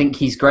 I think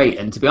he's great,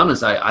 and to be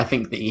honest, I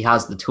think that he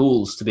has the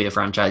tools to be a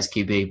franchise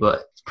QB,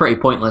 but it's pretty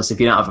pointless if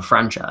you don't have a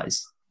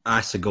franchise.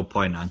 That's a good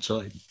point,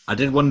 actually. I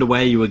did wonder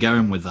where you were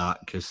going with that,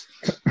 because...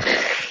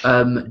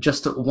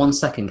 Just 1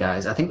 second,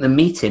 guys. I think the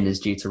meeting is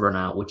due to run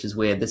out, which is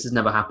weird. This has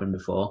never happened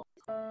before.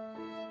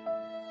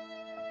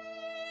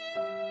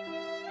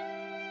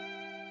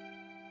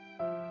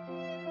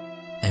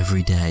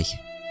 Every day,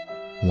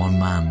 one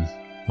man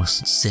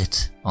must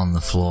sit on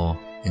the floor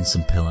in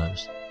some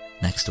pillows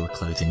next to a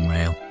clothing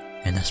rail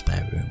in a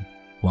spare room,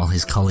 while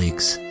his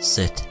colleagues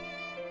sit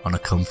on a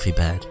comfy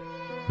bed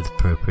with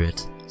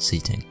appropriate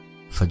seating.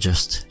 For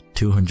just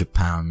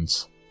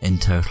 £200 in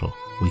total,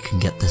 we can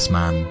get this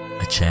man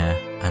a chair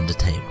and a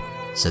table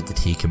so that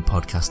he can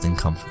podcast in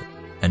comfort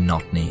and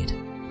not need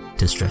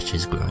to stretch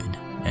his groin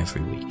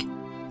every week.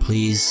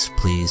 Please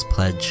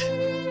pledge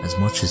as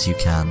much as you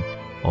can,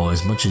 or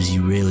as much as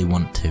you really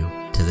want to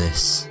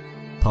this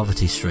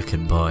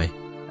poverty-stricken boy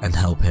and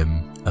help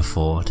him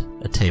afford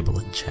a table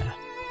and chair.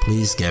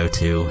 Please go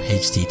to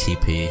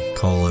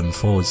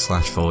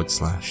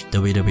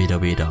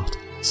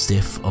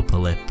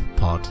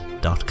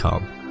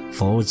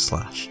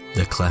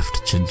http://www.stiffupperlippod.com/the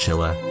cleft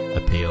chinchilla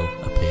appeal.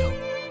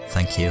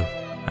 Thank you,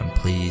 and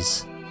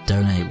please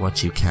donate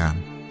what you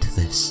can to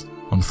this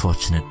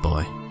unfortunate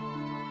boy.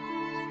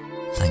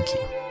 Thank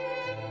you.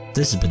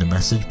 This has been a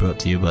message brought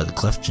to you by the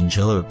Cleft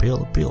Chinchilla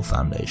Appeal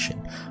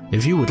Foundation.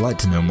 If you would like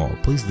to know more,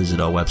 please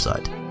visit our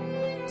website.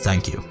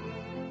 Thank you.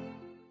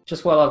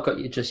 Just while I've got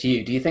you, do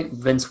you think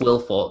Vince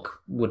Wilfork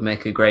would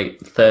make a great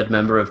third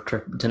member of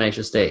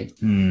Tenacious D?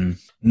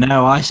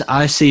 No,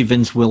 I see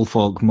Vince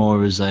Wilfork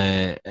more as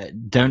a...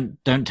 Don't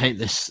take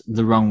this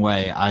the wrong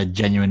way. I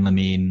genuinely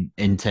mean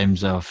in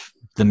terms of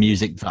the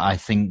music that I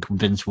think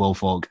Vince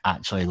Wilfork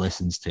actually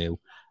listens to.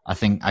 I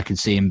think I could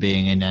see him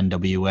being in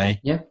NWA.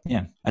 Yeah.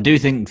 I do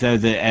think, though,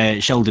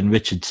 that Sheldon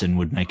Richardson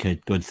would make a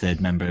good third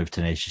member of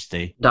Tenacious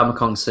D.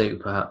 Damakong Su,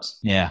 perhaps.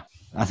 Yeah.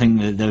 I think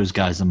that those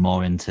guys are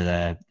more into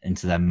their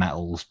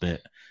metals,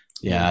 but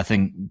yeah, I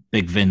think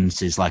Big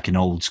Vince is like an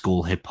old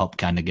school hip hop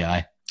kind of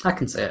guy. I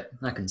can see it.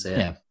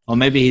 Yeah. Or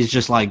maybe he's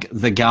just like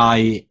the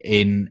guy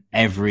in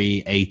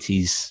every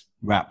 80s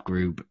rap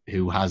group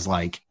who has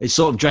like, it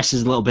sort of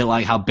dresses a little bit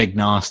like how Big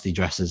Nasty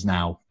dresses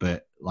now,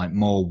 but like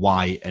more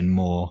white and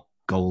more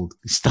gold.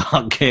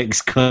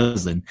 Starkirk's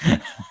cousin.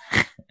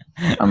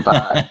 I'm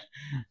back.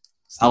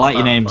 I like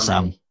your name, funny.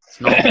 Sam. It's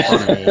not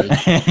funny.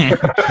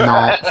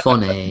 Not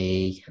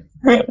funny.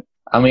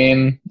 I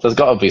mean, there's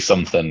got to be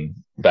something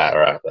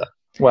better out there.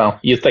 Well,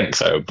 you'd think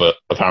so, but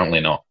apparently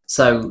not.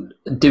 So,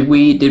 did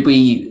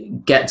we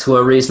get to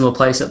a reasonable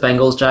place at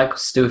Bengals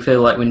Jags? Do we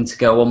feel like we need to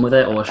go on with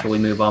it, or shall we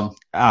move on?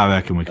 I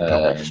reckon we could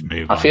probably just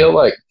move on.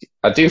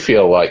 I do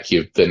feel like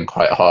you've been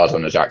quite hard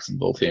on a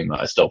Jacksonville team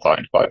that I still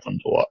find quite fun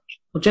to watch.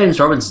 Well, James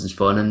Robinson's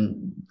fun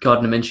and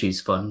Gardner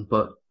Minshew's fun,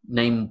 but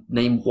name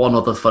one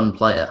other fun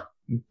player.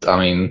 I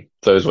mean,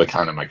 those were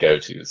kind of my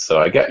go-tos,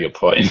 so I get your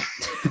point.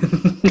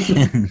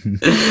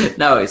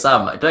 No,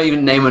 Sam, don't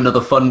even name another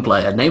fun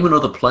player. Name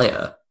another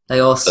player. They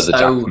are So the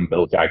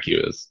Jacksonville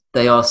Jaguars.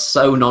 They are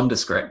so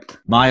nondescript.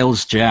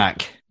 Miles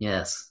Jack.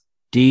 Yes.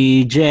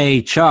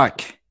 DJ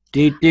Chuck.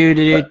 Do.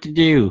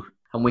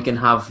 And we can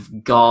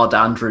have guard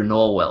Andrew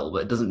Norwell,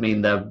 but it doesn't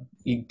mean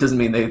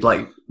they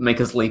like make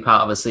us leap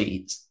out of a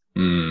seat.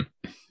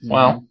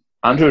 Well,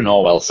 Andrew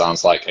Norwell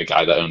sounds like a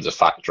guy that owns a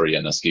factory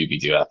in a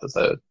Scooby-Doo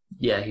episode.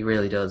 Yeah, he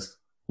really does.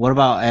 What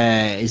about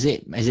is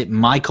it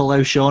Michael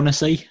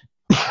O'Shaughnessy?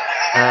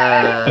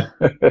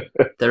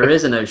 There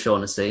is an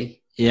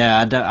O'Shaughnessy.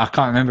 Yeah, I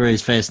can't remember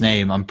his first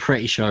name. I'm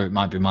pretty sure it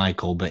might be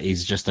Michael, but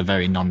he's just a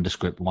very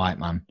nondescript white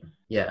man.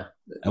 Yeah.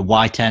 A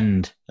white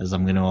end, as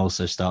I'm going to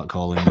also start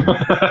calling him.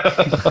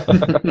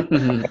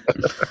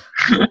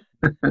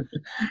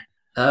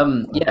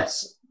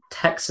 Yes.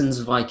 Texans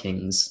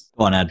Vikings.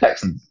 Go on, Ed.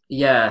 Texans.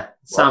 Yeah.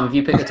 Sam, have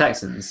you picked the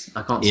Texans?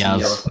 I can't see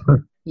Yes.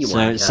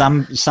 your...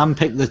 So Sam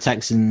picked the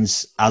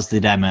Texans, as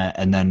did Emma,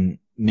 and then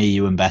me,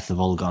 you, and Beth have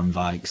all gone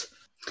Vikes.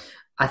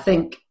 I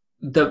think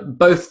that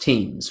both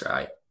teams,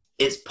 right,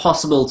 it's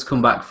possible to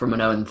come back from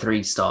an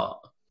 0-3 start.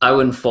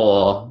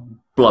 0-4,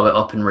 blow it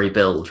up and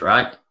rebuild,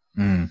 right?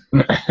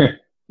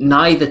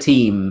 Neither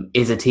team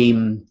is a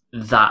team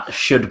that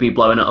should be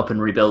blowing it up and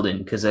rebuilding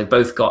because they've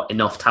both got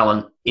enough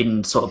talent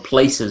in sort of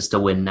places to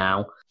win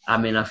now. I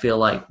mean, I feel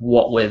like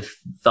what with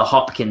the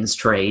Hopkins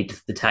trade,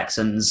 the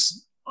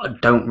Texans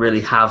don't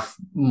really have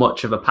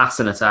much of a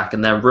passing attack,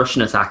 and their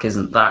rushing attack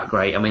isn't that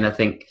great. I mean, I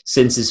think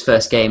since his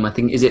first game,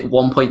 is it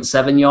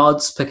 1.7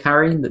 yards per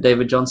carry that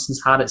David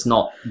Johnson's had? It's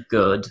not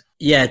good.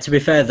 Yeah, to be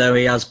fair though,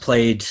 he has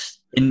played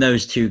in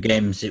those 2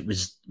 games. It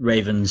was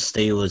Ravens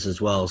Steelers as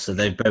well, so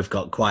they've both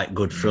got quite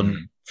good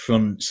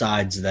front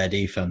sides of their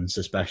defense,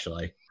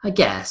 especially. I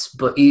guess,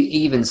 but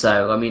even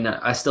so, I mean,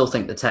 I still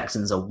think the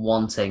Texans are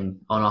wanting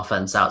on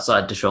offense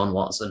outside Deshaun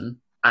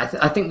Watson. I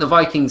think the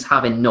Vikings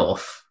have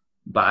enough.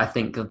 But I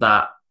think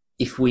that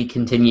if we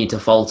continue to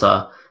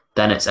falter,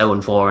 then it's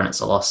 0-4 and it's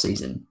a lost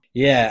season.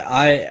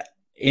 Yeah,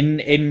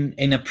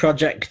 in a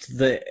project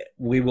that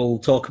we will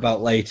talk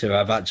about later,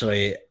 I've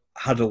actually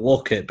had a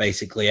look at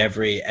basically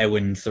every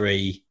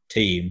 0-3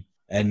 team,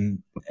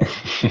 and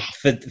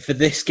for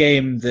this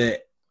game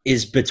that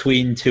is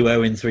between 2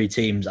 0-3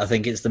 teams, I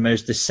think it's the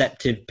most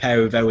deceptive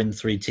pair of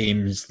 0-3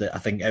 teams that I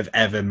think have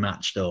ever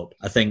matched up.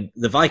 I think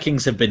the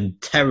Vikings have been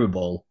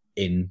terrible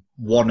in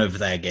one of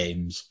their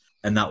games,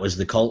 and that was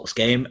the Colts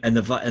game, and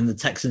the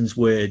Texans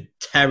were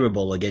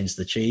terrible against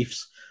the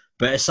Chiefs.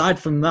 But aside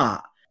from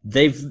that,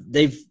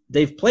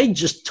 they've played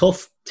just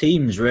tough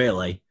teams,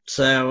 really.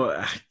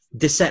 So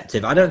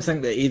deceptive. I don't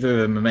think that either of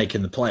them are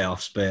making the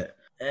playoffs, but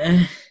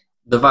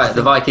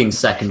the Vikings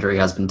secondary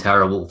has been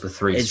terrible for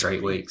 3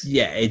 straight weeks.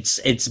 Yeah,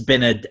 it's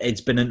been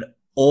an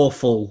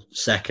awful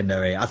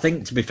secondary. I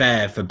think, to be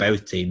fair, for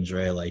both teams,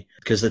 really,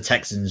 because the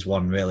Texans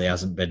one really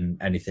hasn't been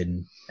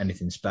anything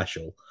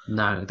special.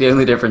 No, the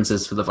only difference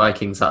is for the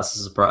Vikings, that's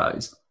a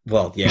surprise.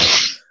 Well, yeah.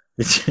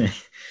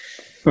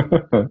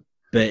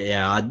 But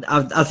yeah,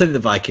 I think the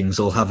Vikings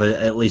will have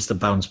at least a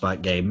bounce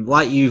back game.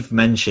 Like you've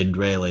mentioned,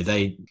 really,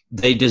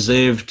 they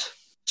deserved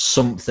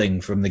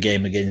something from the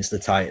game against the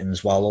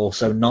Titans while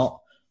also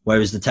not.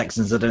 Whereas the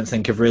Texans, I don't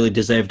think, have really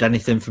deserved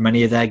anything from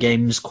any of their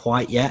games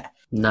quite yet.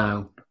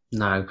 No.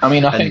 I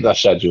mean, I think their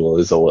schedule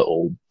is a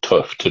little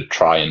tough to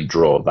try and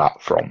draw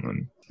that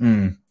from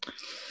them.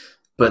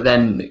 But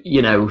then,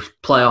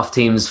 playoff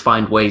teams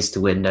find ways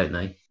to win, don't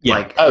they?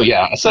 Yeah.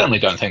 I certainly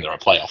don't think they're a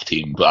playoff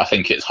team, but I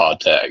think it's hard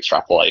to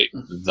extrapolate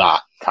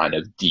that kind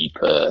of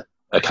deeper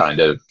a kind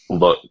of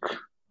look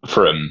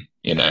from,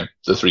 the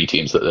 3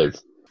 teams that they've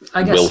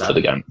wilted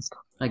against.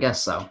 I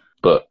guess so.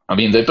 But, I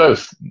mean, they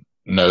both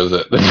know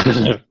that they're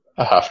going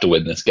to have to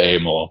win this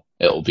game or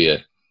it'll be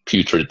a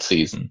putrid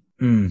season.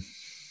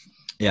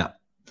 Yeah.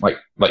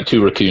 Like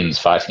 2 raccoons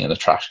fighting in a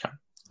trash can.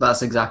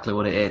 That's exactly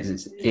what it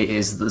is. It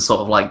is the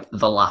sort of like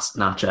the last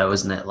nacho,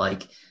 isn't it?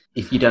 Like,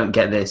 if you don't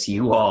get this,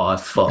 you are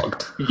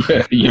fucked.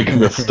 Yeah, you're going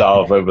to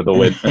starve over the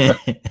win.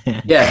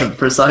 Yeah,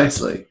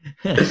 precisely.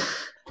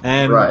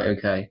 Right,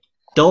 okay.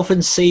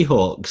 Dolphins,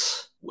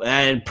 Seahawks.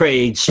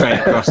 Pretty straight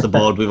across the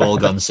board, we've all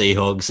gone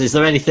Seahawks. Is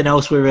there anything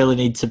else we really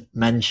need to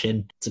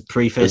mention to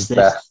preface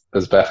this?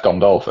 Has Beth gone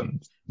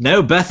Dolphins?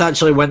 No, Beth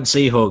actually went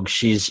Seahawks.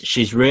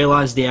 She's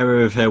realised the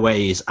error of her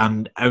ways,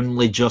 and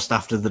only just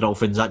after the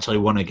Dolphins actually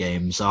won a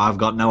game, so I've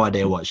got no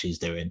idea what she's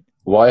doing.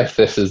 Why, if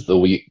this is the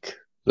week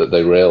that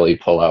they really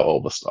pull out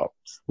all the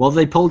stops? Well,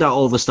 they pulled out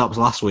all the stops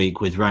last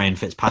week with Ryan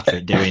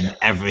Fitzpatrick doing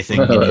everything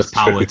in his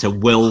power to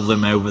will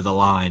them over the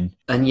line.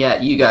 And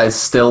yet you guys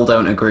still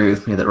don't agree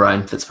with me that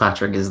Ryan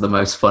Fitzpatrick is the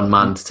most fun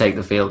man to take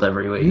the field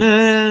every week.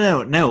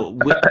 No.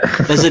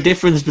 There's a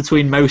difference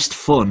between most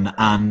fun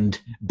and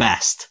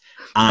best.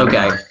 And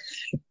okay.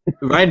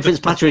 Ryan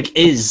Fitzpatrick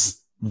is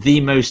the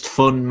most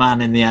fun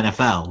man in the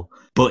NFL,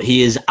 but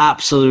he is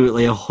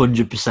absolutely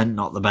 100%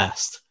 not the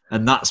best.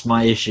 And that's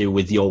my issue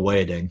with your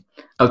wording.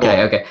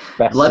 Okay.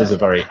 Best is a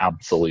very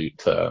absolute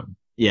term.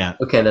 Yeah.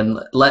 Okay, then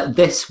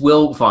this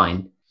will be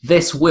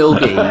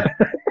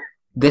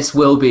this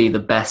will be the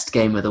best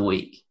game of the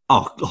week.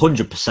 Oh,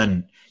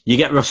 100%. You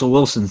get Russell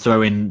Wilson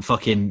throwing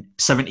fucking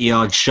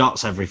 70-yard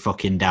shots every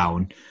fucking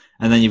down,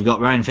 and then you've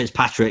got Ryan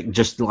Fitzpatrick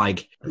just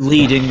like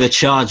leading the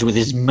charge with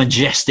his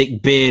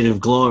majestic beard of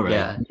glory.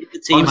 Yeah. The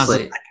team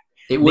honestly,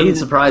 it wouldn't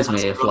surprise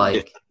me if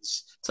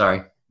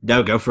sorry.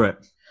 No, go for it.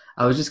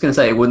 I was just going to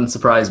say it wouldn't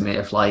surprise me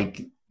if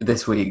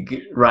this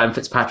week Ryan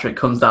Fitzpatrick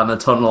comes down the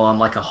tunnel on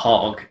like a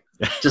hog.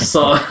 Just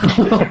sort of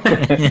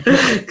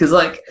because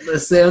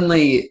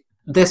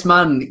this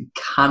man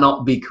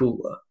cannot be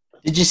cooler.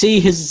 Did you see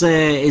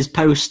his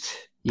post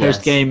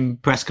game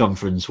press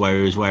conference where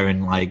he was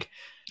wearing like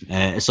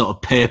a sort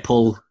of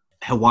purple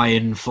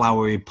Hawaiian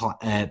flowery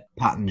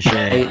pattern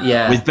shirt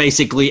with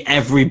basically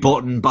every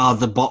button bar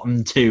the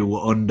bottom 2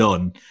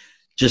 undone,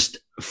 just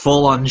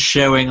full on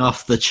showing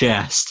off the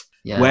chest,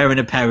 wearing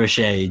a pair of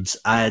shades.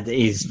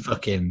 He's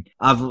fucking.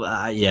 I've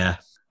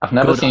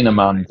never seen a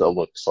man that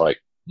looks like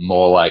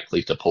more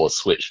likely to pull a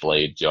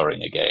switchblade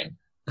during a game.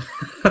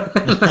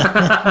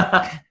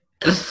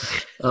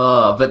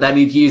 Oh, but then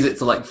he'd use it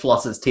to like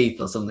floss his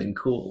teeth or something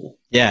cool.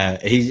 Yeah,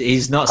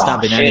 he's not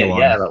stabbing anyone.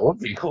 Yeah, that would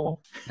be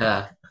cool.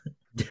 Yeah.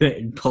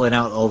 Pulling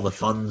out all the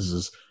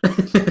funds.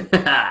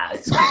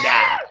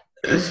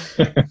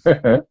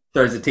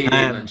 Throws a teeth in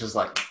and just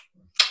like...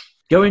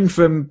 Going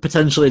from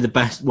potentially the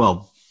best,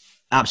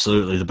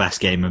 absolutely the best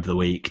game of the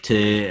week to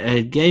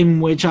a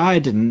game which I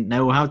didn't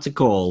know how to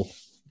call.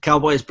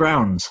 Cowboys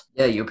Browns.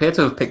 Yeah, you appear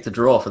to have picked a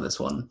draw for this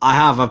one.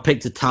 I've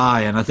picked a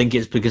tie, and I think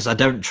it's because I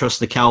don't trust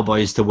the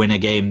Cowboys to win a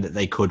game that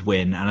they could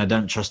win, and I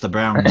don't trust the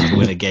Browns to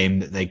win a game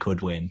that they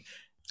could win.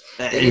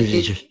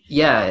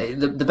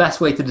 The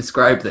best way to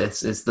describe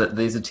this is that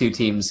these are two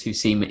teams who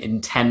seem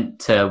intent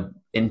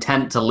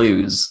to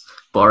lose,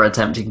 but are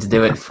attempting to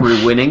do it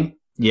through winning.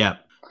 Yeah.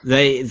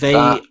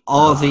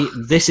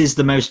 This is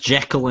the most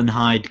Jekyll and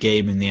Hyde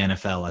game in the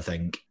NFL, I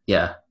think.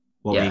 Yeah.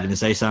 What were you going to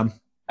say, Sam?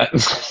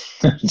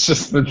 It's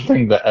just the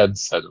thing that Ed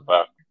said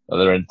about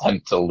their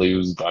intent to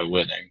lose by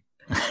winning.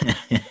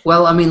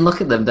 Well, I mean,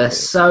 look at them.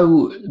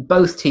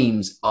 Both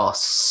teams are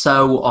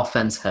so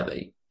offense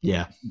heavy.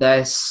 Yeah.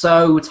 They're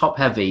so top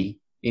heavy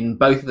in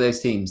both of those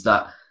teams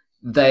that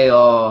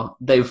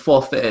they've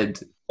forfeited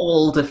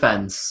all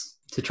defense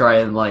to try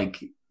and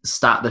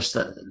stuff the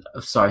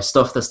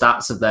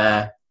stats of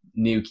their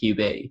new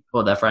QB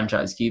or their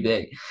franchise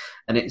QB.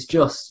 And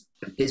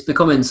it's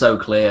becoming so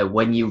clear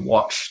when you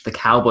watch the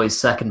Cowboys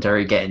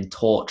secondary getting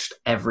torched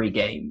every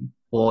game,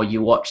 or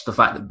you watch the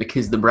fact that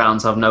because the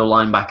Browns have no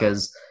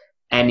linebackers,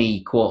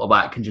 any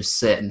quarterback can just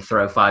sit and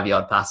throw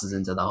 5-yard passes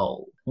into the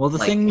hole. Well,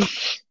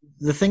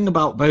 the thing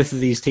about both of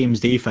these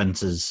teams'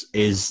 defenses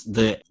is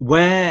that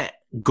where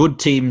good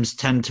teams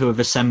tend to have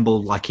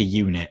assembled like a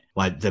unit,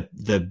 like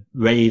the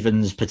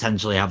Ravens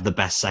potentially have the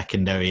best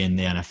secondary in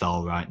the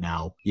NFL right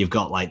now. You've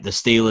got like the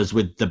Steelers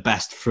with the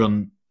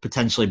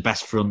potentially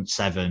best front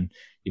seven.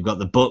 You've got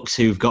the Bucks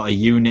who've got a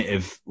unit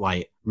of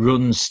like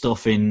run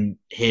stuffing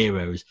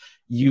heroes.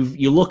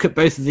 You look at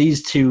both of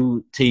these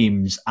two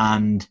teams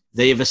and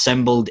they have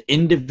assembled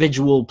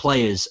individual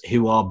players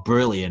who are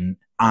brilliant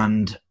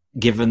and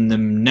given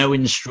them no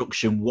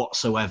instruction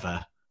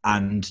whatsoever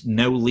and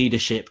no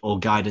leadership or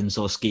guidance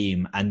or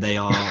scheme, and they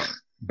are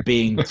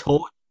being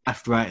taught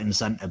left, right, and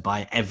centre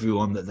by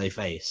everyone that they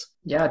face.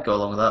 Yeah, I'd go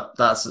along with that.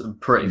 That's a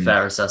pretty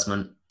fair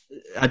assessment.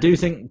 I do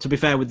think, to be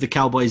fair with the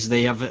Cowboys,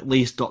 they have at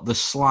least got the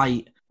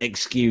slight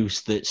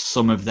excuse that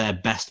some of their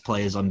best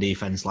players on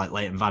defence, like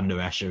Leighton Vander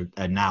Esch,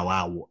 are now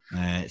out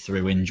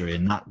through injury,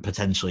 and that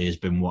potentially has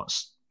been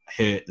what's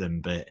hurt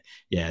them. But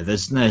yeah,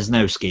 there's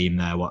no scheme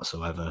there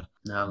whatsoever.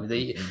 No,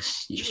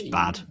 it's just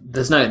bad.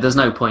 There's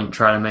no point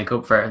trying to make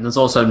up for it, and there's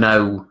also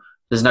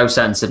no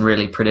sense in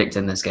really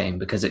predicting this game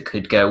because it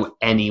could go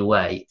any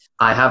way.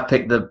 I have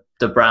picked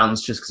the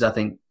Browns just because I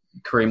think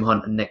Kareem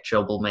Hunt and Nick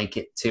Chubb will make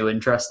it too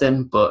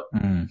interesting, but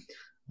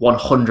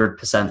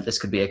 100% this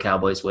could be a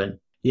Cowboys win.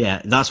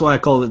 Yeah, that's why I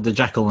call it the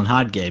Jekyll and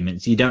Hyde game.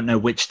 It's you don't know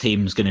which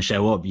team's going to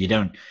show up. You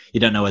don't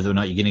know whether or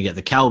not you're going to get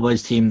the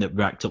Cowboys team that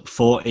racked up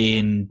 40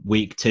 in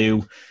week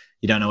 2.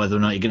 You don't know whether or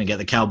not you're going to get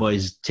the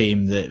Cowboys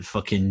team that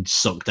fucking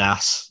sucked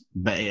ass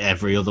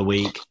every other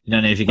week. You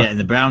don't know if you're getting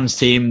the Browns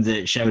team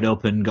that showed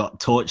up and got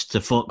torched to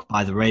fuck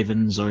by the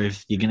Ravens, or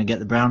if you're going to get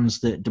the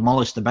Browns that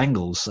demolished the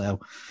Bengals. So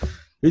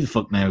who the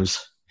fuck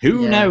knows?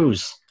 Who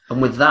knows?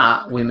 And with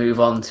that, we move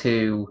on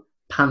to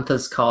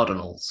Panthers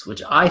Cardinals,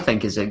 which I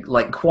think is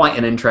quite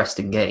an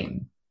interesting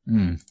game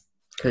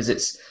because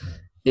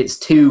it's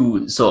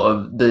two sort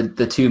of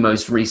the two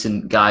most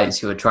recent guys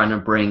who are trying to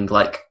bring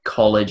like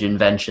college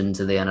invention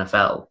to the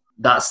NFL.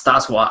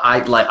 That's why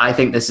I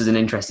think this is an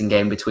interesting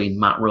game between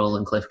Matt Rule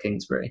and Cliff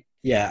Kingsbury.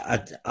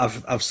 Yeah,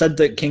 I've said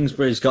that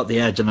Kingsbury's got the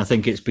edge, and I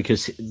think it's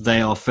because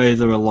they are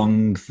further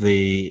along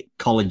the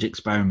college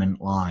experiment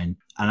line.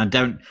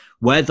 And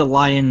where the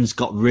Lions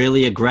got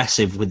really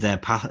aggressive with their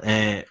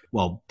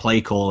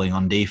play calling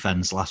on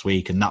defense last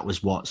week, and that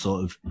was what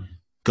sort of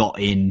got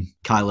in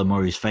Kyler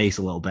Murray's face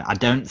a little bit. I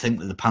don't think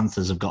that the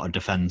Panthers have got a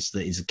defense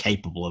that is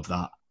capable of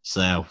that.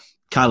 So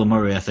Kyler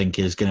Murray, I think,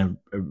 is going to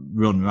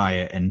run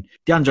riot, and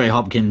DeAndre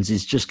Hopkins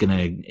is just going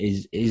to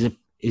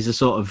is a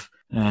sort of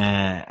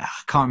I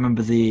can't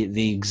remember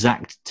the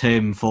exact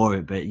term for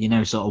it, but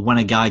sort of when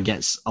a guy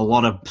gets a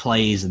lot of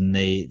plays and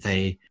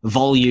they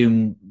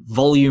volume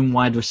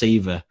wide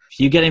receiver. If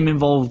you get him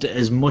involved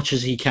as much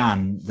as he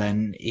can,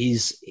 then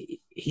he's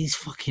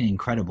fucking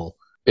incredible.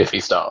 If he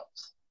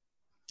starts,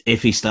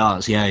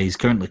 yeah, he's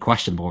currently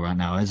questionable right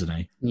now, isn't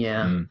he?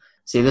 Yeah.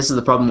 See, this is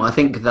the problem. I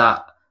think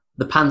that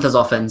the Panthers'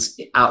 offense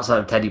outside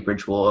of Teddy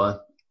Bridgewater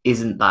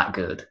isn't that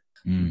good,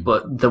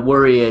 but the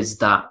worry is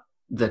that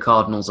the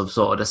Cardinals have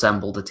sort of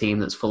assembled a team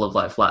that's full of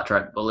like flat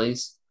track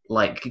bullies,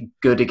 like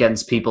good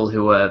against people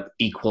who are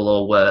equal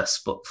or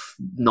worse, but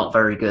not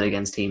very good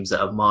against teams that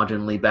are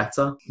marginally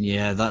better.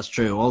 Yeah, that's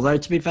true. Although,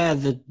 to be fair,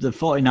 the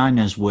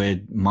 49ers were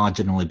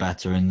marginally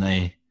better and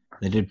they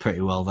did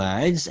pretty well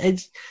there. It's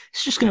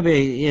just going to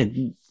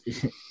be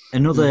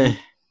another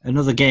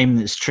game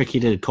that's tricky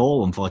to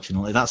call,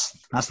 unfortunately. That's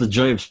the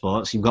joy of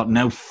sports. You've got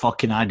no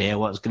fucking idea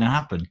what's going to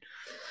happen.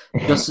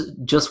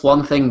 Just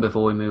one thing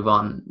before we move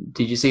on.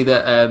 Did you see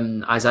that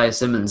Isaiah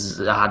Simmons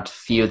had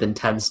fewer than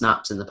 10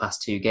 snaps in the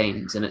past 2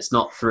 games, and it's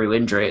not through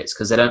injury; it's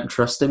because they don't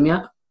trust him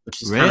yet.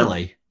 Which is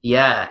really,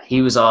 yeah.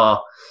 He was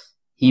our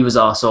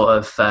sort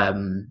of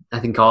I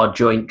think our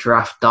joint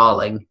draft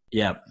darling.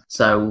 Yeah.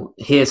 So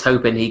here's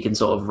hoping he can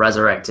sort of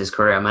resurrect his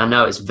career. I mean, I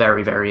know it's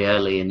very very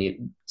early,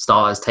 and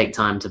starters take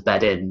time to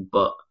bed in,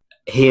 but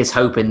here's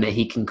hoping that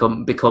he can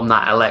become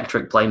that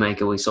electric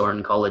playmaker we saw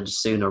in college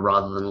sooner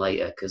rather than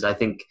later, because I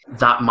think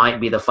that might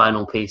be the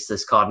final piece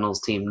this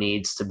Cardinals team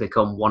needs to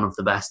become one of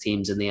the best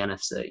teams in the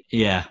NFC.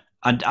 Yeah.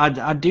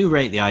 I do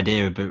rate the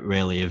idea a bit,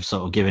 really, of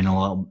sort of giving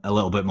a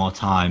little bit more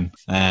time,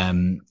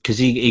 because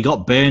he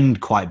got burned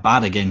quite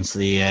bad against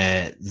the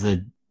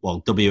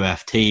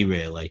WFT,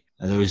 really.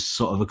 There was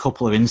sort of a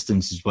couple of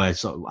instances where,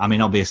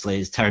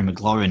 obviously it's Terry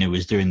McLaurin who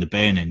was doing the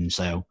burning,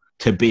 so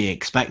to be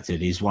expected,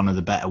 he's one of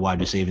the better wide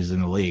receivers in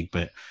the league,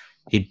 but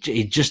he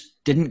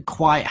just didn't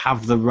quite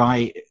have the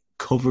right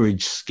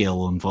coverage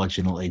skill,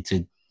 unfortunately,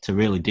 to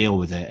really deal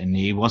with it, and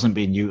he wasn't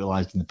being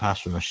utilised in the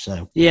pass rush.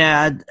 So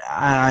yeah,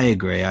 I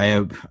agree. I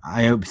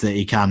hope that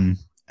he can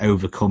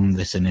overcome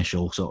this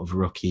initial sort of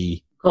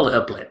rookie. Call it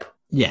a blip.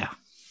 Yeah.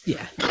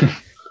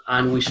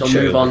 And we shall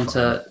move on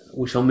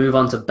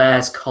to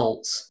Bears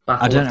Colts,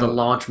 battle of the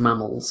large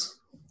mammals.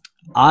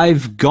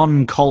 I've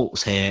gone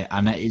Colts here,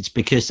 and it's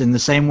because in the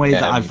same way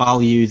that I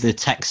value the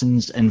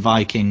Texans and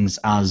Vikings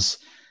as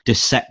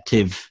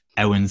deceptive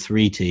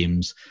 0-3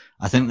 teams,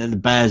 I think that the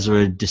Bears are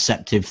a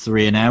deceptive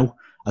 3-0.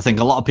 I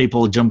think a lot of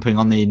people are jumping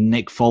on the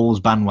Nick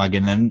Foles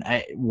bandwagon, and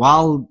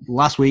while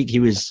last week he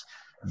was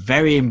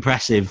very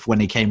impressive when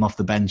he came off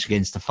the bench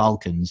against the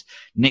Falcons,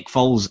 Nick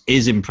Foles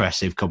is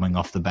impressive coming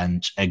off the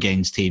bench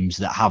against teams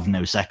that have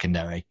no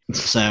secondary.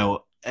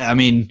 So,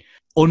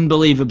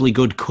 unbelievably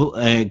good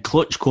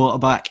clutch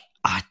quarterback.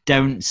 I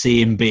don't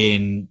see him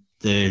being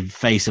the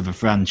face of a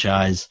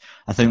franchise.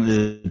 I think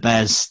the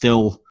Bears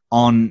still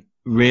aren't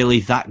really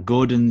that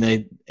good, and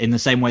they, in the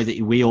same way that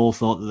we all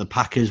thought that the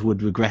Packers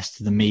would regress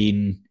to the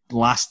mean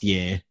last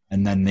year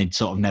and then they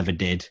sort of never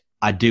did,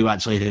 I do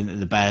actually think that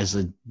the Bears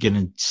are going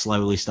to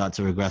slowly start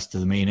to regress to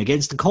the mean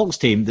against the Colts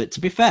team that, to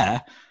be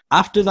fair,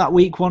 after that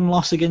week 1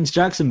 loss against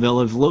Jacksonville,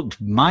 have looked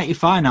mighty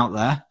fine out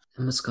there.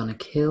 I'm just going to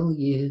kill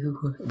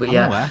you. But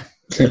yeah,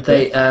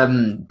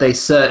 they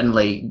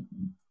certainly,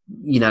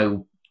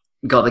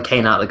 got the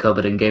cane out of the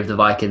cupboard and gave the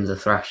Vikings a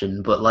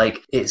thrashing. But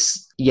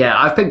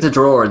I've picked a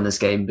draw in this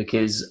game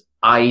because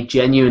I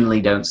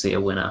genuinely don't see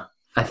a winner.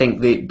 I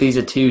think these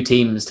are two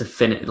teams to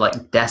finish,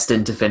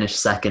 destined to finish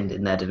second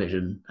in their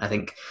division. I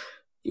think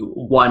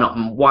why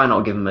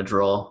not give them a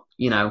draw?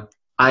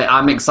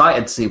 I'm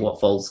excited to see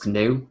what Foles can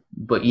do,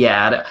 but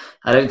yeah,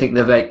 I don't think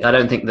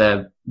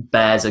the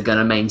Bears are going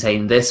to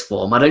maintain this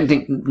form. I don't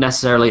think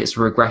necessarily it's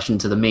a regression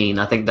to the mean.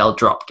 I think they'll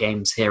drop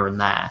games here and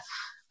there.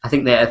 I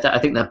think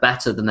they're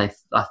better than I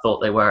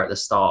thought they were at the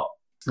start,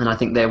 and I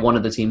think they're one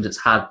of the teams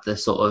that's had the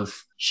sort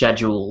of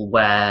schedule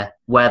where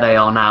they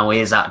are now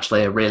is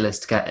actually a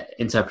realistic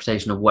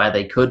interpretation of where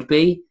they could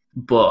be.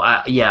 But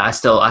I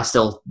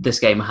still this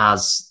game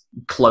has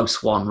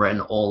close one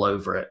written all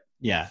over it.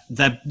 Yeah,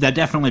 they're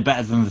definitely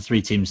better than the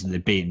 3 teams that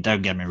they've beaten.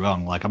 Don't get me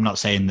wrong. I'm not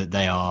saying that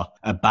they are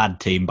a bad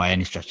team by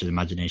any stretch of the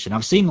imagination.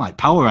 I've seen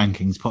power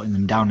rankings putting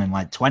them down in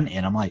 20,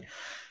 and I'm like,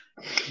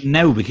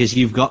 no, because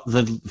you've got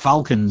the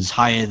Falcons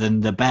higher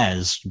than the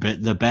Bears,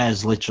 but the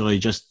Bears literally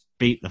just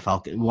beat the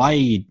Falcons.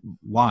 Why?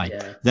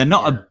 Yeah, they're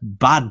not a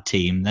bad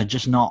team. They're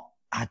just not.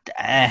 I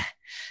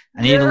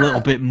need a little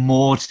bit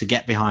more to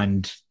get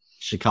behind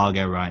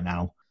Chicago right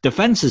now.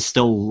 Defense is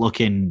still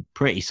looking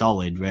pretty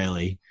solid,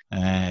 really.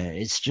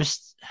 It's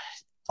just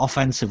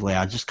offensively,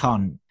 I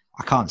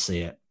can't see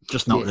it.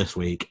 Just not this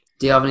week.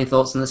 Do you have any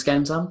thoughts on this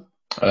game, Sam?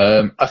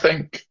 I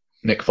think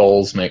Nick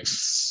Foles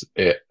makes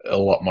it a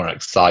lot more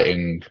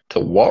exciting to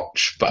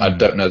watch, but I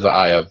don't know that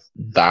I have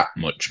that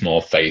much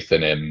more faith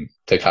in him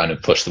to kind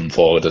of push them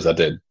forward as I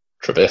did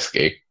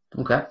Trubisky.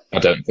 Okay. I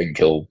don't think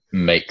he'll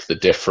make the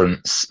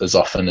difference as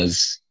often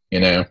as,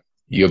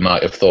 you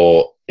might have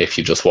thought if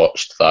you just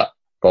watched the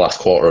last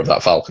quarter of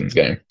that Falcons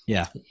game.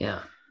 Yeah.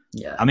 Yeah.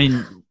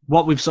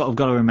 What we've sort of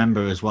got to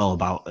remember as well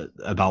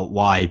about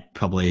why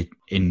probably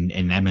in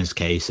Emma's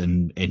case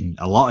and in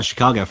a lot of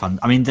Chicago fans,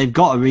 they've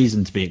got a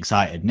reason to be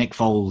excited. Nick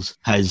Foles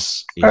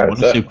he's won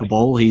a Super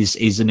Bowl.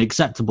 He's an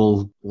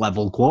acceptable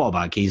level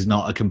quarterback. He's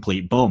not a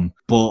complete bum.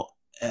 But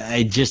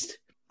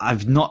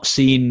I've not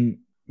seen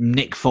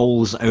Nick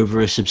Foles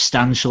over a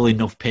substantial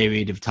enough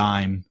period of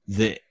time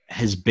that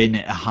has been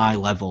at a high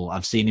level.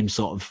 I've seen him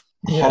sort of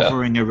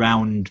hovering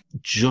around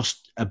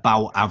just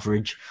about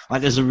average.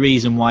 There's a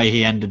reason why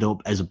he ended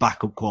up as a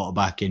backup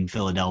quarterback in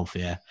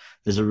Philadelphia.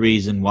 There's a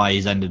reason why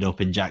he's ended up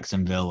in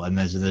Jacksonville, and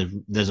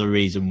there's a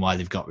reason why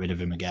they've got rid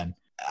of him again.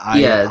 I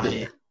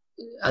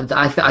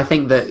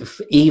think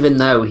that even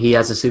though he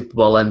has a Super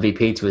Bowl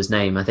MVP to his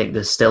name, I think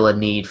there's still a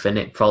need for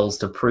Nick Foles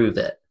to prove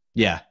it.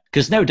 Yeah,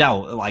 because no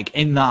doubt,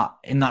 in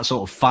that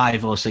sort of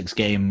 5 or 6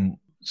 game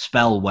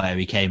spell where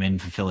he came in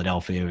for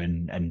Philadelphia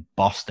and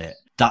bossed it,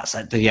 that's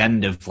at the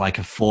end of a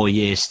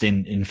 4-year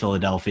stint in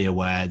Philadelphia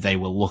where they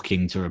were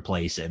looking to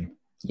replace him.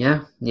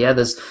 Yeah.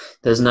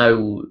 There's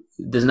no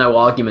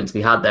argument to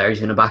be had there. He's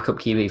been a backup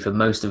QB for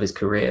most of his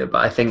career,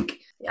 but I think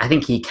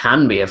he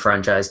can be a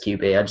franchise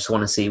QB. I just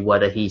want to see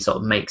whether he sort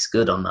of makes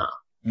good on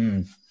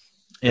that.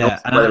 Yeah,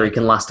 whether he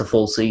can last a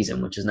full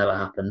season, which has never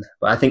happened.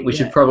 But I think we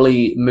should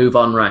probably move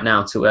on right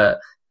now to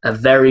a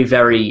very,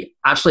 very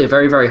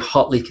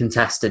hotly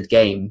contested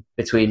game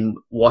between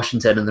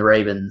Washington and the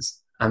Ravens.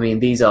 I mean,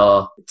 these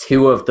are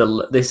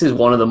this is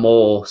one of the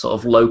more sort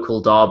of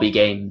local derby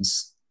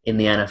games in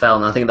the NFL,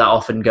 and I think that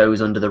often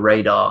goes under the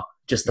radar.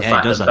 Just the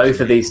fact that both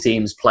of these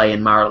teams play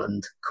in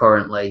Maryland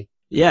currently.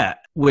 Yeah,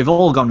 we've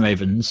all gone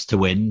Ravens to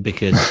win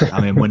because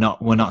I mean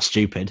we're not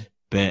stupid,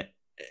 but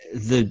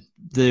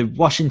the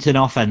Washington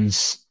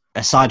offense,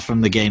 aside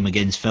from the game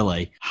against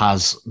Philly,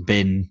 has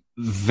been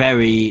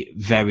very,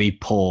 very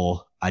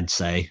poor, I'd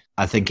say.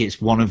 I think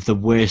it's one of the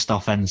worst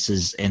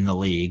offenses in the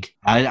league.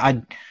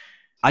 I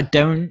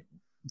don't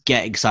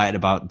get excited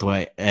about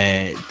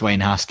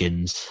Dwayne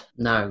Haskins.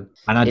 No.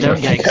 And I don't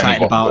get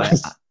excited about it.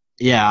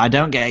 Yeah, I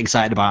don't get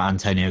excited about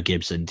Antonio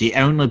Gibson. The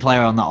only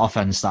player on that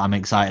offense that I'm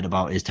excited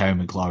about is Terry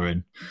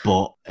McLaurin.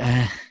 But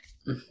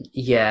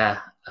yeah,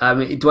 I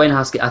mean, Dwayne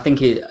Haskins, I think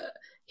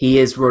he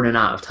is running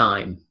out of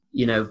time,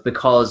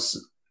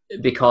 because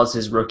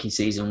his rookie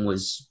season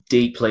was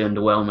deeply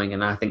underwhelming,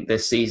 and I think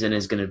this season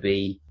is going to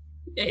be,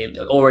 it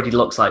already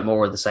looks like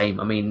more of the same.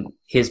 I mean,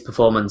 his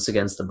performance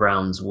against the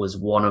Browns was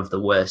one of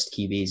the worst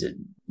QBs,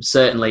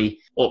 certainly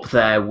up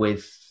there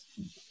with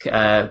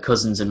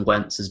Cousins and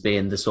Wentz as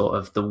being the sort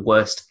of the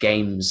worst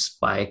games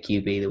by a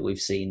QB that we've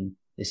seen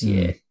this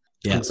year.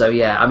 Yeah. And so,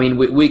 I mean,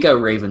 we go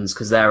Ravens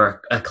because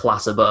they're a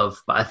class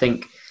above, but I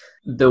think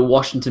the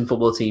Washington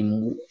football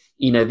team,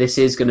 this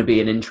is going to be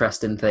an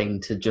interesting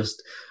thing to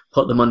just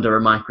put them under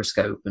a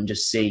microscope and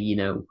just see,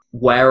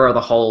 where are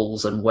the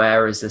holes and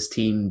where is this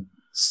team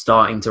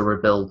starting to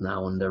rebuild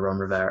now under Ron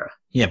Rivera.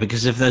 Yeah,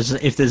 because if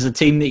there's a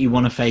team that you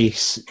want to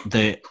face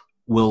that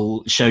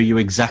will show you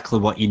exactly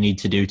what you need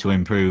to do to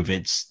improve,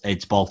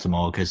 it's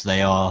Baltimore, because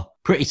they are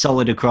pretty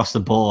solid across the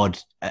board,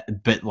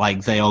 but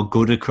like they are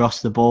good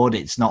across the board.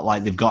 It's not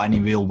like they've got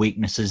any real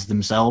weaknesses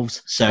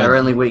themselves. So their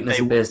only weakness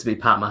appears to be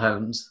Pat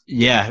Mahomes.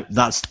 Yeah,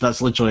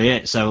 that's literally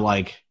it. So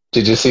like,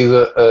 did you see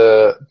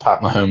that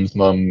Pat Mahomes'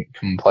 mum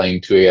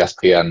complained to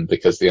ESPN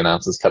because the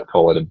announcers kept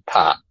calling him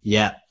Pat?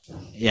 Yeah,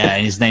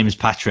 and his name is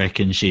Patrick,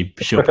 and she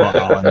put out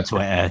on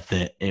Twitter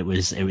that it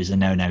was a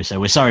no-no. So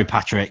we're sorry,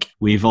 Patrick.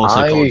 We've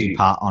also called you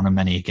Pat on a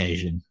many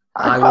occasion.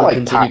 I will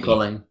continue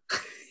calling.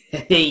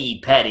 Hey,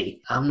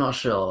 Patty. I'm not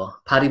sure.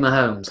 Paddy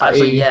Mahomes. Patty.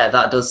 Actually, yeah,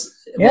 that does.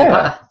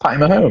 Yeah, Patty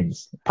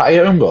Mahomes. Patty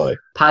Homeboy.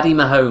 Paddy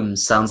Mahomes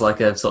sounds like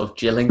a sort of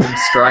Gillingham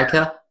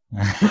striker.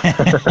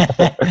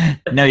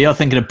 No, you're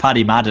thinking of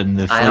Paddy Madden,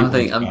 the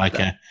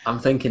striker. I'm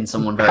thinking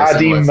someone very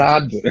Paddy similar.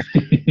 Madden.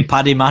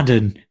 Paddy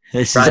Madden.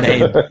 That's his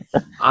name.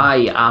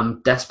 I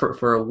am desperate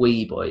for a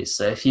wee, boys.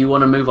 So if you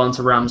want to move on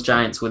to Rams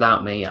Giants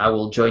without me, I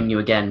will join you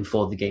again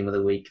for the game of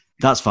the week.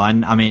 That's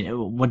fine. I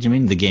mean, what do you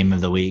mean the game of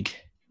the week?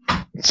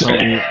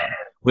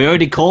 We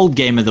already called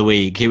game of the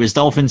week. It was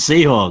Dolphins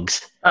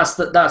Seahawks. That's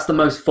the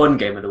most fun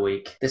game of the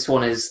week. This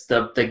one is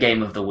the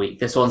game of the week.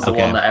 This one's the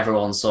one that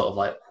everyone's sort of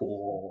like,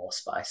 oh,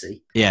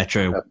 spicy. Yeah,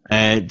 true.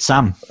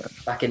 Sam?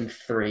 Back in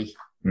 3.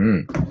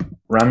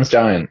 Rams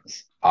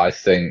Giants. I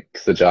think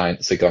the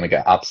Giants are going to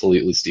get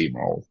absolutely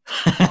steamrolled.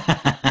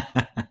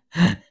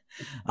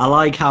 I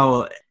like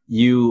how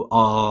you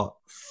are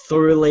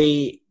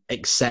thoroughly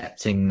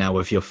accepting now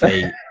of your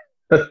fate.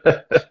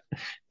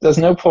 There's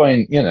no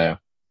point, I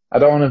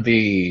don't want to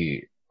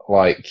be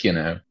like,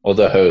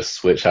 other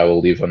hosts, which I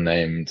will leave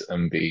unnamed,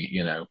 and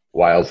be,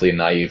 wildly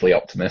naively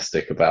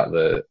optimistic about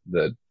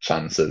the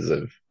chances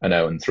of an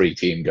 0-3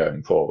 team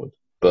going forward.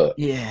 But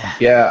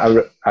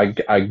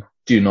I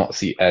do not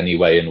see any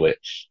way in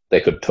which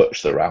they could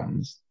touch the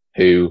Rams,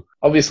 who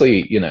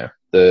obviously,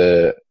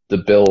 the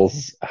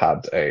Bills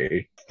had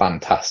a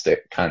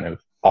fantastic kind of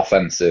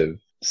offensive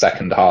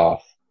second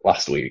half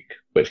last week,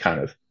 which kind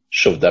of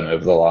shoved them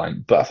over the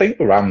line. But I think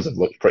the Rams have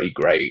looked pretty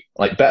great,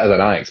 like better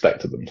than I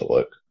expected them to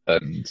look.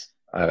 And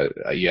I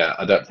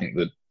don't think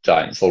the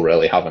Giants will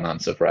really have an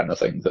answer for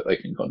anything that they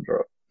can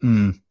conjure up.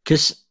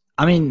 Because,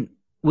 I mean,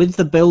 with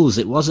the Bills,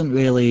 it wasn't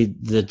really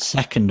the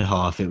second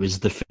half, it was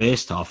the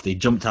first half. They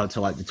jumped out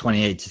to like the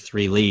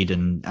 28-3 lead,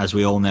 and as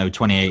we all know,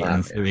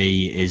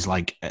 28-3 is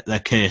like the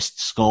cursed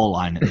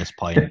scoreline at this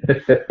point.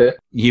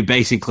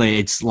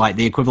 It's like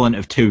the equivalent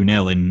of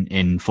 2-0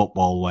 in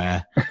football,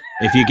 where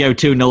if you go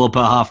 2-0 up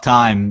at half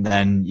time,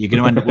 then you're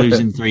going to end up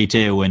losing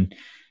 3-2, and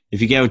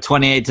if you go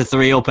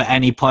 28-3 up at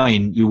any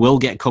point, you will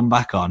get come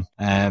back on.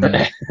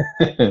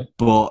 But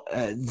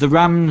the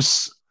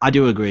Rams, I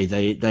do agree.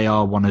 They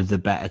are one of the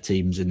better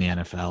teams in the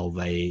NFL.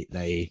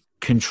 They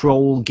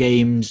control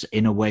games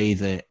in a way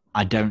that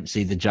I don't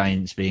see the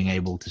Giants being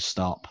able to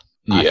stop.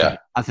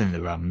 I think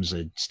the Rams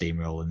are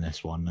steamrolling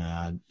this one.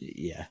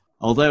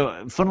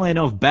 Although, funnily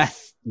enough,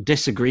 Beth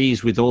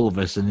disagrees with all of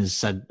us and has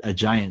said a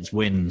Giants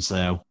win.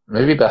 So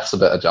maybe Beth's a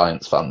better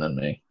Giants fan than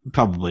me.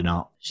 Probably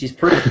not. She's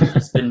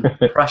been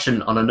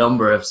prescient on a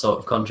number of sort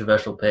of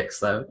controversial picks,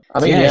 though. I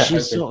mean,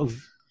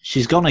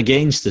 she's gone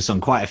against us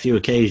on quite a few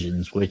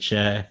occasions, which,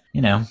 I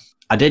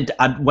did.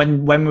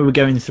 When we were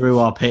going through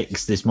our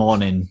picks this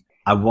morning,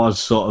 I was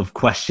sort of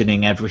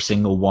questioning every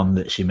single one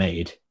that she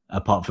made,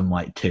 apart from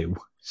like 2.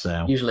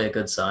 So usually a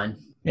good sign.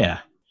 Yeah.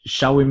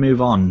 Shall we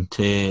move on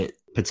to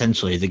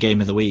potentially the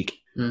game of the week?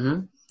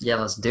 Yeah,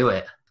 let's do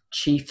it.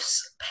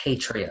 Chiefs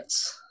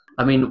Patriots.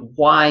 I mean,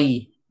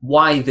 why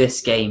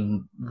this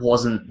game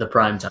wasn't the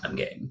primetime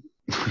game?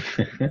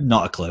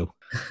 Not a clue.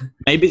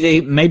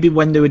 Maybe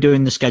when they were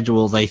doing the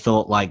schedule, they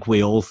thought, like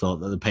we all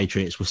thought, that the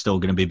Patriots were still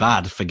going to be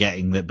bad,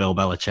 forgetting that Bill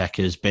Belichick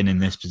has been in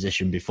this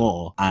position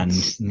before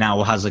and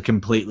now has a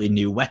completely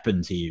new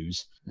weapon to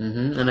use.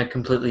 And a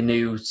completely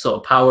new sort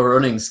of power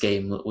running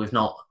scheme that we've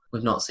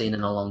not seen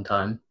in a long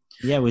time.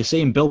 Yeah, we're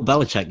seeing Bill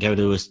Belichick go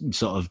to a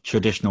sort of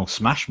traditional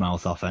smash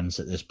mouth offense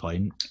at this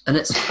point. And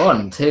it's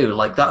fun too.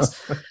 Like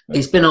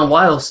it's been a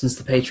while since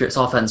the Patriots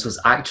offense was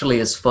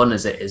actually as fun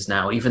as it is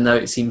now, even though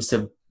it seems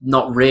to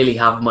not really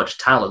have much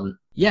talent.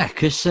 Yeah,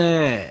 because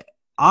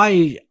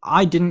I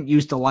didn't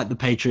used to like the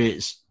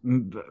Patriots,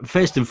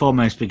 first and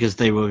foremost because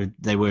they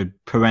were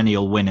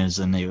perennial winners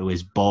and it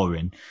was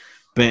boring.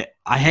 But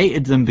I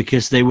hated them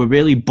because they were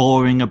really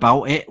boring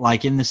about it,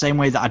 like in the same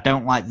way that I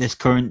don't like this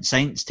current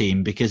Saints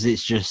team because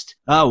it's just,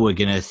 we're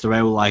going to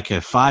throw like a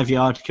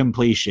 5-yard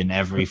completion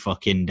every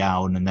fucking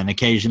down and then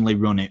occasionally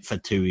run it for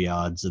 2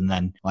 yards and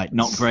then like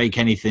not break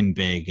anything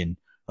big and,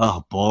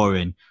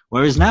 boring.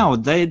 Whereas now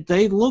they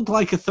look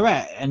like a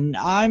threat and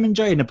I'm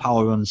enjoying the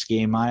power run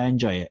scheme. I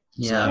enjoy it.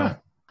 Yeah.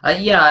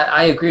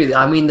 I agree.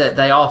 I mean, that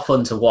they are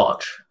fun to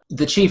watch.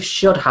 The Chiefs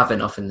should have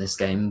enough in this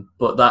game,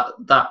 but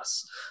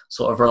that's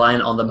sort of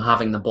reliant on them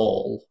having the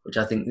ball, which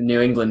I think New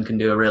England can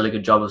do a really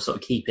good job of sort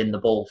of keeping the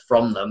ball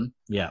from them.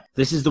 Yeah,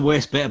 this is the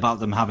worst bit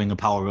about them having a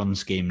power run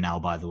scheme now,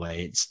 by the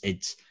way.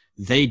 It's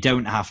they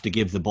don't have to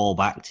give the ball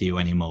back to you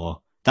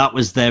anymore. That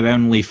was their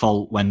only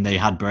fault when they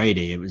had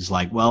Brady. It was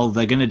like, well,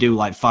 they're going to do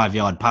like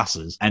 5-yard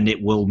passes and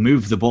it will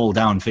move the ball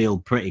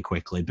downfield pretty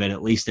quickly, but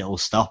at least it'll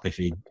stop if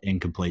he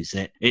incompletes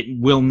it. It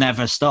will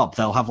never stop.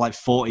 They'll have like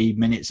 40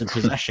 minutes of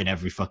possession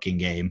every fucking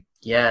game.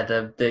 Yeah,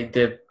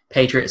 the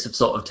Patriots have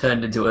sort of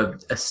turned into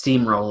a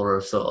steamroller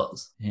of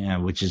sorts. Yeah,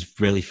 which is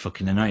really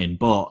fucking annoying.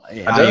 But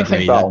I don't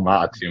think that'll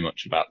matter too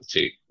much about the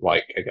Chiefs,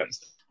 like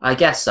against. I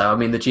guess so. I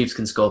mean, the Chiefs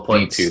can score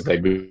points.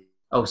 They move.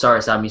 Oh,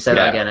 sorry, Sam. You said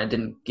that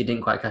again. You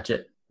didn't quite catch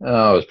it.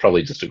 Oh, I was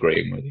probably just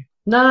agreeing with you.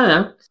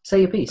 No.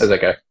 Say your piece. It's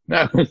okay.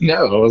 No,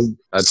 I wasn't.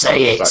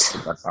 Say it.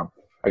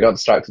 I got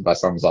distracted by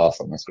Sam's arse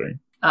on the screen.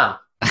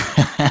 Ah.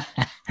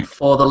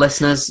 For the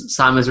listeners,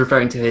 Sam is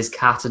referring to his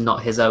cat and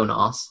not his own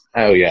arse.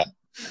 Oh yeah,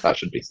 that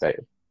should be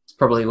stated. It's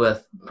probably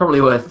worth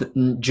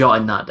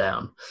jotting that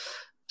down.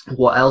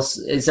 What else?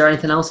 Is there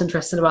anything else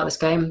interesting about this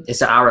game?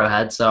 It's at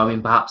Arrowhead, so I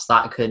mean, perhaps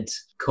that could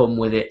come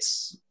with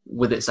its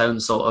own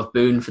sort of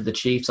boon for the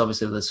Chiefs.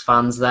 Obviously, there's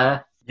fans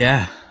there.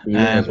 Yeah. Boon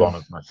is one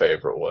of my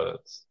favourite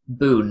words.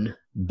 Boon.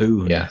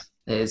 Yeah.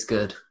 It is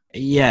good.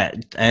 Yeah.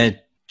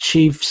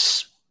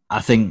 Chiefs,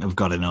 I think, have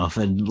got enough.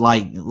 And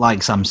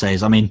like Sam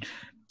says, I mean,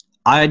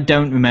 I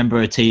don't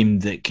remember a team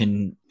that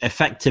can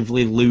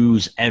effectively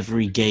lose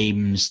every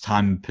game's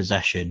time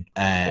possession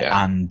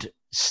and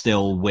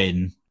still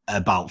win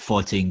about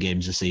 14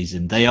 games a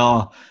season. They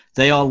are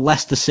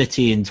Leicester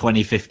City in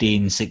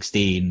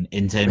 2015-16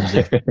 in terms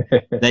of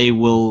they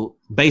will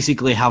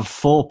basically have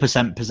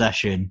 4%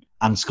 possession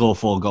and score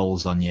 4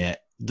 goals on you.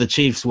 The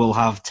Chiefs will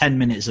have 10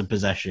 minutes of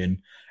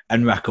possession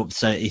and rack up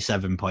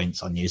 37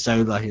 points on you.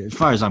 So, like, as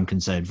far as I'm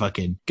concerned,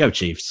 fucking go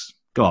Chiefs.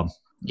 Go on.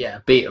 Yeah,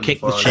 beat them. Kick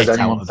the shit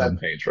out of them.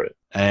 Patriot?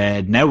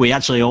 No, we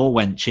actually all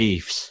went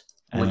Chiefs.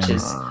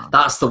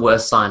 That's the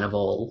worst sign of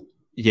all.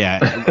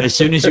 Yeah, as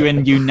soon as you're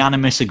in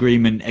unanimous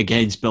agreement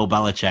against Bill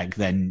Belichick,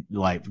 then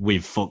like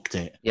we've fucked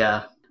it.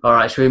 Yeah. All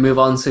right, should we move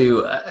on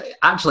to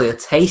actually a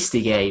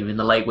tasty game in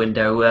the late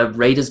window,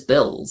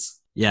 Raiders-Bills?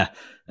 Yeah,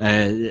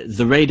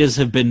 the Raiders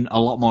have been a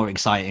lot more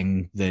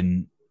exciting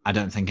than I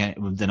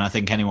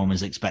think anyone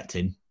was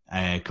expecting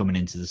coming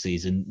into the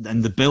season.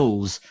 And the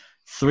Bills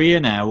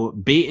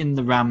 3-0, beating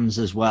the Rams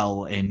as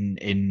well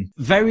in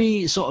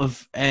very sort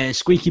of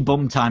squeaky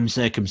bum time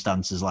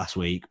circumstances last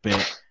week,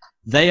 but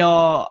they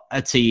are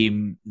a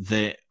team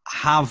that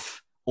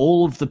have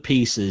all of the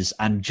pieces,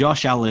 and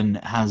Josh Allen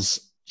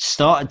has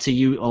started to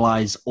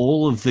utilize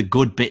all of the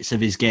good bits of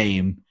his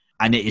game,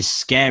 and it is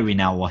scary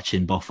now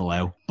watching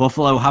Buffalo.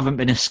 Buffalo haven't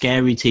been a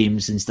scary team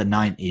since the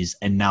 90s,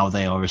 and now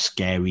they are a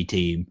scary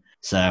team.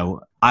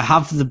 So I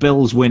have the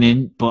Bills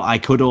winning, but I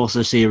could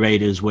also see a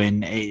Raiders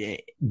win.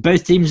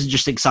 Both teams are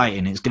just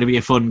exciting. It's going to be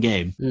a fun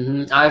game.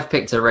 Mm-hmm. I've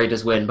picked a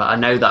Raiders win, but I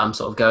know that I'm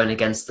sort of going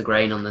against the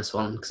grain on this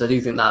one because I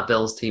do think that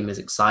Bills team is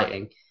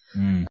exciting.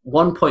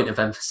 One point of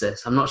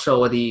emphasis, I'm not sure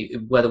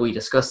whether we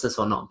discussed this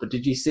or not, but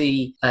did you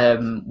see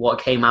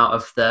what came out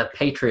of the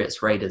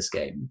Patriots-Raiders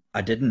game?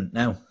 I didn't,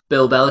 no.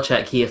 Bill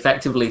Belichick, he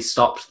effectively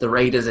stopped the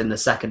Raiders in the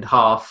second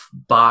half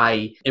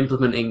by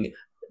implementing...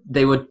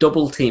 They were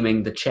double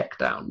teaming the check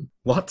down.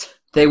 What?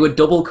 They were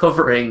double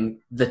covering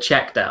the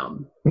check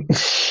down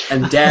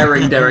and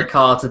daring Derek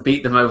Carr to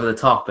beat them over the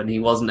top, and he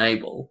wasn't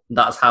able.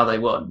 That's how they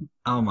won.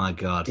 Oh my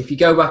God. If you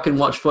go back and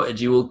watch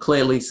footage, you will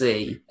clearly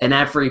see in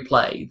every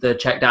play the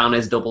check down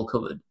is double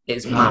covered.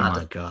 It's mad. Oh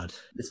my God.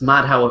 It's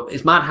mad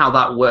how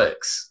that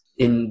works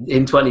in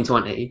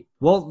 2020.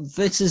 Well,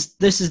 this is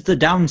the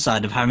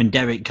downside of having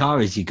Derek Carr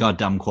as your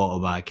goddamn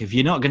quarterback. If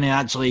you're not going to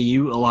actually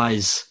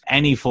utilize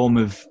any form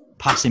of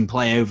passing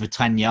play over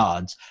 10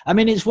 yards, I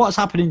mean, it's what's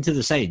happening to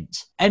the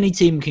Saints. Any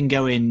team can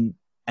go in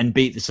and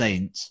beat the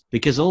Saints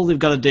because all they've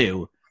got to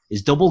do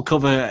is double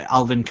cover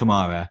Alvin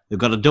Kamara. They've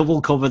got to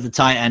double cover the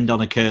tight end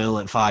on a curl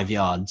at 5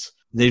 yards.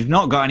 They've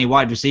not got any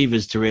wide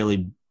receivers to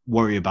really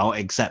worry about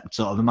except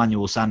sort of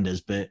Emmanuel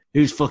Sanders, but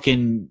who's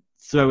fucking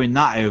throwing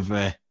that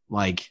over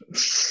like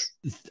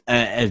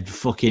a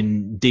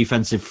fucking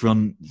defensive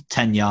front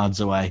 10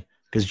 yards away?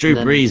 Because Drew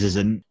Brees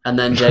isn't. And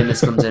then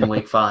Jameis comes in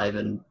week 5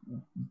 and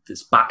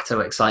it's back to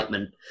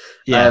excitement.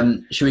 Yeah.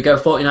 Should we go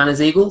 49ers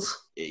Eagles?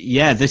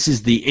 Yeah, this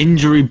is the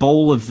injury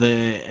bowl of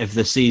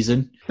the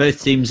season.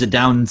 Both teams are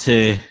down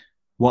to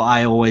what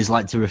I always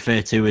like to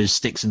refer to as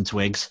sticks and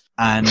twigs.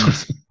 And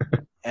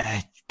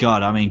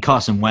God, I mean,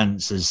 Carson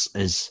Wentz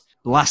is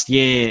last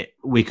year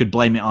we could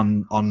blame it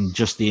on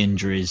just the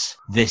injuries.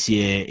 This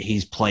year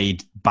he's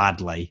played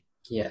badly.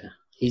 Yeah,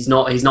 he's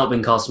not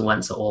been Carson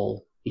Wentz at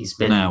all. He's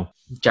been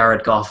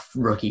Jared Goff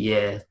rookie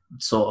year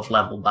sort of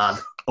level bad,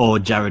 or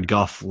Jared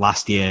Goff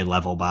last year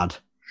level bad.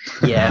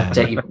 Yeah,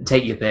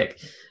 take your pick.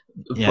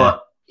 Yeah.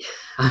 But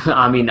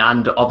I mean,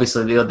 and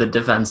obviously the other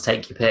defense,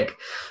 take your pick.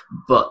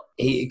 But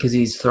because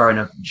he's throwing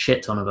a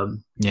shit ton of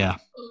them. Yeah.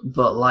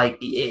 But like,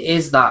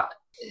 it's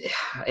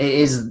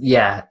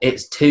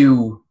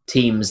two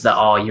teams that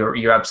are,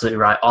 you're absolutely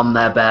right, on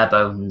their bare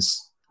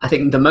bones. I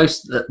think the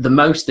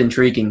most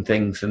intriguing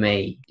thing for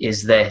me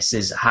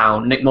is how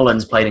Nick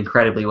Mullins played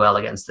incredibly well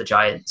against the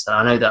Giants. And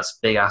I know that's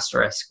a big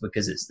asterisk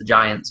because it's the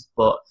Giants,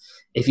 but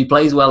if he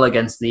plays well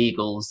against the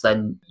Eagles,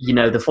 then, the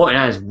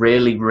 49ers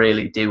really,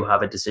 really do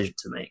have a decision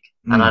to make.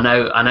 Mm. And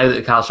I know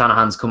that Kyle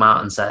Shanahan's come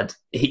out and said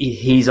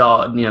he's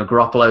our,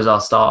 Garoppolo's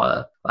our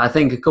starter. But I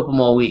think a couple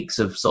more weeks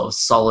of sort of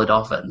solid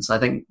offense, I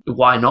think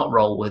why not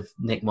roll with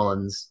Nick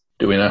Mullins?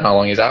 Do we know how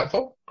long he's out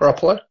for,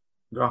 Garoppolo?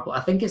 I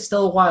think it's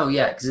still a while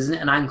yet, because isn't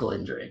it an ankle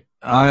injury?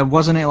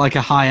 Wasn't it like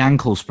a high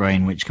ankle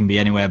sprain, which can be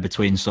anywhere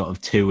between sort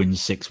of 2 and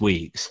 6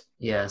 weeks?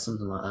 Yeah,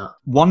 something like that.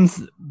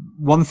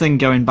 One thing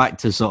going back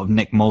to sort of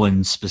Nick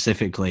Mullins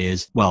specifically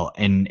is, well,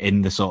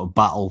 in the sort of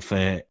battle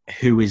for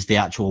who is the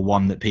actual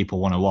one that people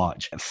want to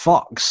watch,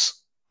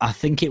 Fox, I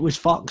think it was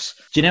Fox.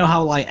 Do you know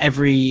how like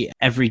every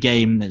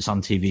game that's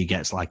on TV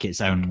gets like its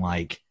own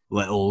like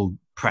little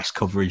press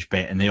coverage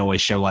bit, and they always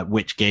show like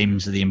which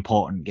games are the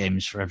important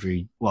games for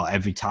every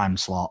time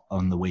slot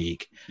on the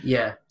week?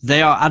 Yeah.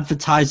 They are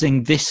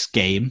advertising this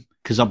game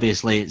because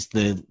obviously it's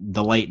the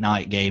late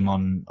night game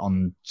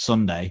on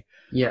Sunday.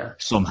 Yeah.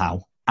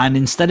 Somehow. And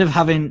instead of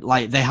having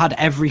like they had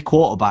every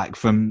quarterback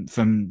from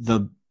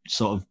the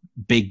sort of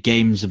big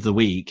games of the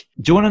week.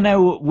 Do you want to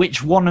know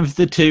which one of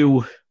the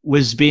two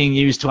was being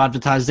used to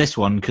advertise this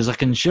one? Because I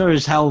can sure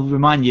as hell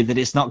remind you that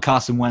it's not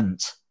Carson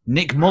Wentz.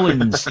 Nick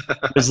Mullins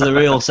was the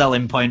real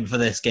selling point for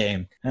this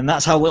game. And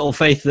that's how little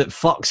faith that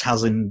Fox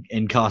has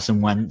in Carson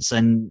Wentz.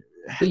 And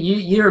but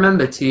you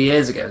remember 2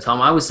 years ago,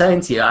 Tom, I was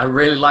saying to you, I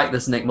really like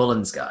this Nick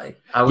Mullins guy.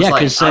 I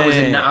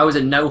was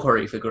in no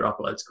hurry for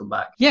Garoppolo to come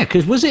back. Yeah,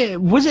 because was it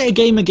a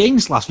game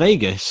against Las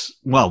Vegas?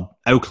 Well,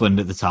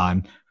 Oakland at the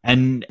time.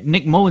 And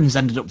Nick Mullins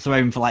ended up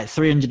throwing for like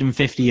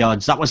 350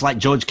 yards. That was like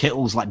George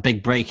Kittle's like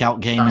big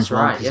breakout game as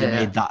well. Because he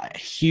made that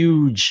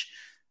huge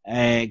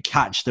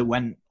catch that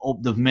went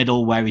up the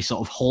middle where he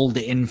sort of hauled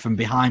it in from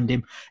behind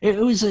him. It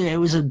was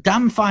a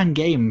damn fine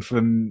game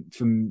from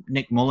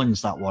Nick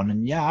Mullins, that one.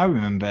 And yeah, I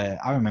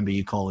remember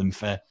you calling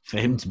for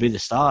him to be the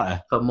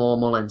starter. For more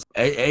Mullins.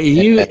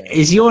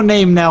 Is your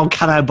name now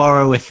Can I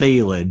Borrow a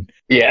Thielen?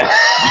 Yeah.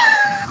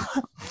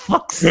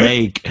 Fuck's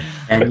sake.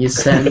 And you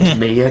send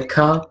me a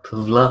cup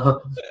of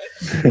love.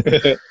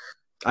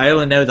 I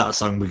only know that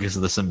song because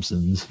of The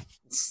Simpsons.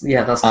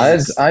 Yeah, that's.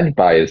 I'd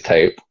buy his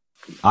tape.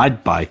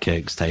 I'd buy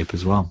Kirk's tape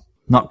as well.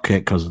 Not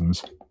Kirk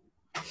Cousins.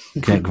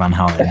 Kirk Van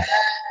Houten.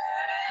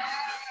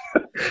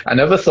 I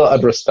never thought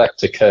I'd respect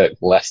to Kirk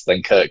less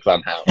than Kirk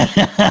Van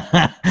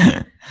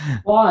Houten.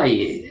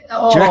 Why?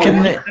 Oh. Do you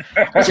reckon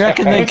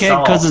that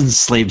Kirk Cousins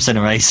sleeps in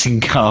a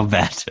racing car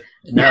bed?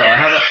 No,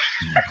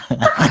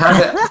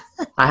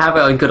 I have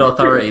it on good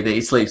authority that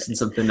he sleeps in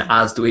something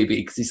as Dweeby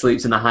because he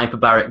sleeps in a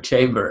hyperbaric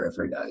chamber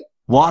every night.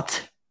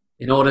 What?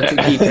 In order to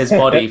keep his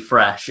body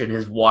fresh and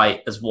as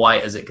white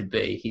as it could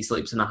be, he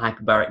sleeps in a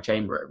hyperbaric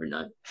chamber every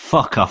night.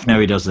 Fuck off! No,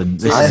 he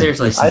doesn't.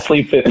 Seriously, I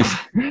sleep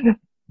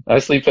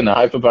in a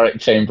hyperbaric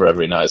chamber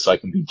every night, so I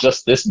can be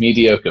just this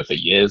mediocre for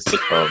years to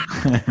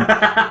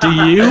come. Do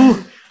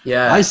you?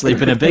 Yeah. I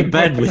sleep in a big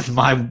bed with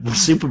my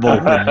Super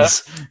Bowl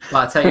wins.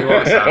 Well, I tell you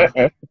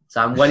what,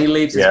 Sam, when he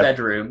leaves his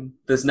bedroom,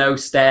 there's no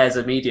stairs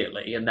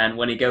immediately, and then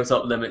when he goes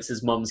up them, it's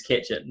his mum's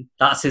kitchen.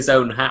 That's his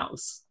own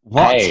house.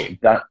 What? Hey,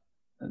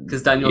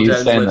 because Daniel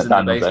Jones lives in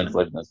the basement. Jones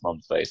lives in his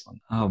mum's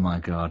basement. Oh my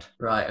god.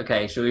 Right,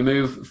 okay, shall we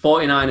move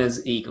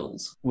 49ers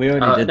Eagles? We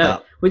already did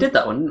that. We did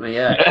that one, didn't we?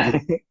 Yeah.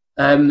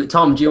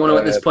 Tom, do you want to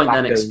at this point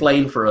then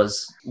explain for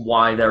us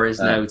why there is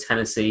no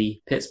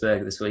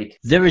Tennessee-Pittsburgh this week?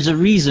 There is a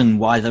reason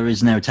why there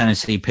is no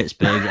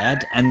Tennessee-Pittsburgh,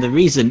 Ed, and the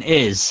reason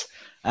is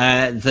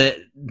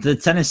The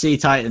Tennessee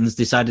Titans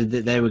decided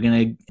that they were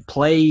going to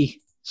play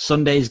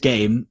Sunday's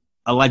game,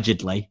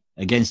 allegedly,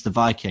 against the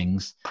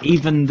Vikings,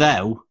 even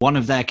though one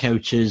of their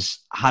coaches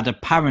had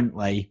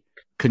apparently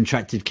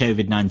contracted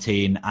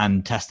COVID-19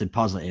 and tested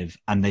positive,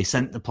 and they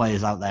sent the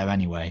players out there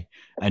anyway.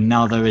 And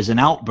now there is an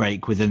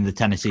outbreak within the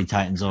Tennessee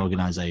Titans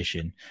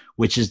organization,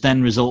 which has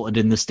then resulted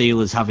in the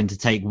Steelers having to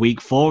take week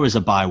 4 as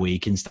a bye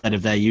week instead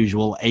of their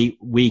usual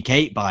week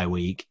 8 bye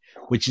week,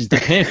 which is the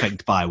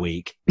perfect bye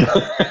week.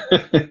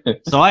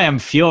 So I am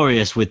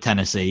furious with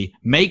Tennessee.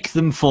 Make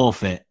them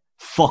forfeit.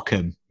 Fuck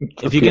them.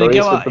 If you're going to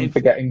go out for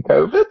getting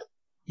COVID,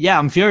 yeah,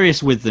 I'm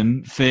furious with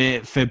them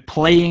for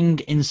playing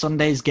in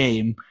Sunday's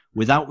game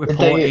without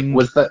reporting.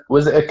 Was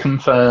it a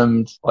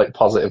confirmed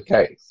positive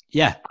case?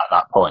 Yeah, at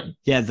that point.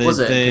 Yeah, was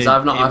it? Because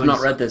I've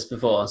not read this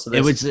before. So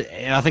it was.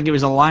 I think it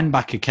was a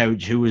linebacker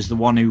coach who was the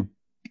one who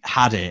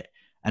had it,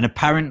 and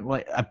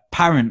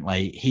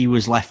apparently he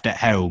was left at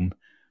home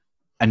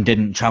and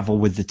didn't travel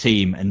with the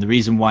team. And the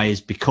reason why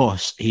is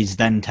because he's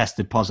then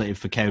tested positive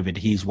for COVID.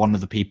 He's one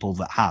of the people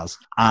that has,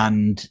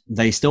 and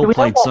they still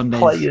played Sundays.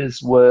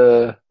 Players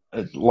were.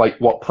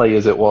 What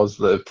players it was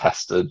that have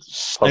tested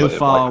so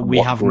far, we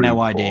have no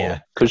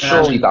idea. Because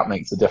surely that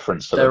makes a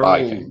difference for the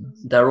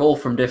Vikings. They're all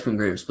from different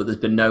groups, but there's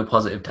been no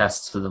positive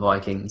tests for the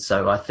Vikings.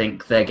 So I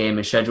think their game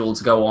is scheduled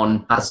to go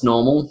on as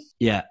normal.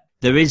 Yeah.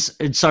 There is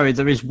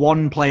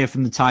one player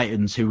from the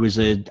Titans who was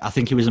I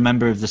think he was a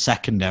member of the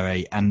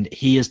secondary, and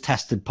he has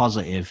tested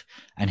positive,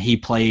 and he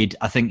played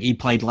like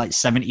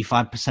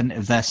 75%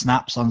 of their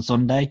snaps on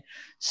Sunday.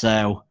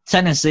 So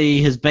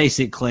Tennessee has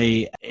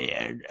basically,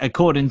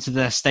 according to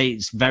their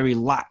state's very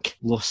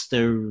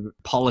lackluster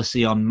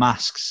policy on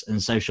masks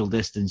and social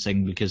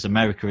distancing, because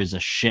America is a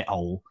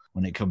shithole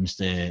when it comes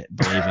to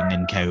believing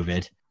in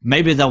COVID.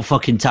 Maybe they'll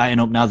fucking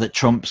tighten up now that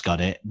Trump's got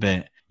it,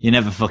 but you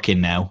never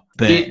fucking know.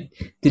 But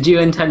did you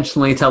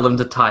intentionally tell them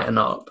to tighten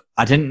up?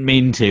 I didn't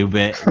mean to,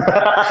 but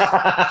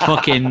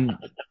fucking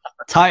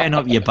tighten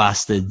up, you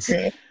bastards.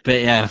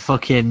 But yeah,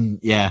 fucking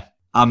yeah.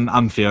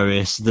 I'm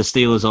furious. The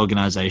Steelers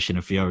organization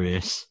are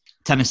furious.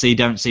 Tennessee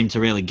don't seem to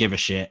really give a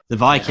shit. The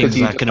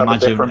Vikings, I can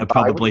imagine, are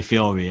probably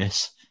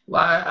furious.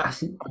 Well,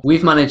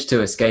 we've managed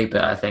to escape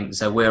it, I think,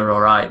 so we're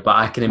all right. But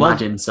I can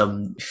imagine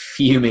some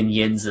fuming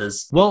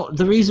Yinzers. Well,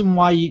 the reason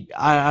why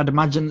I'd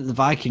imagine that the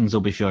Vikings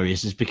will be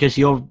furious is because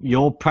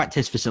your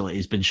practice facility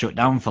has been shut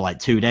down for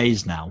 2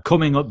 days now,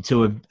 coming up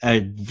to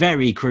a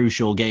very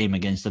crucial game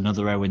against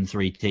another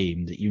 0-3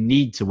 team that you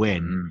need to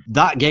win.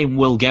 That game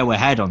will go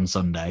ahead on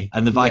Sunday,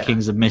 and the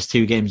Vikings have missed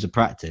 2 days of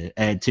practice.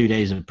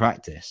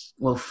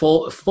 Well,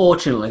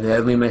 fortunately, they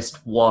only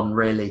missed one,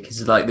 really,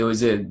 because there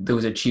was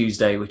a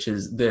Tuesday, which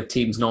is the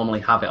teams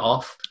normally have it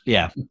off.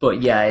 Yeah.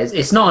 But yeah,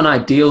 it's not an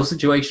ideal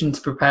situation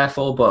to prepare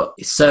for, but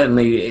it's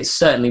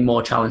certainly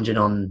more challenging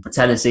on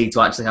Tennessee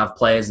to actually have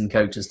players and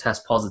coaches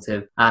test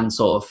positive, and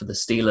sort of for the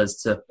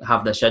Steelers to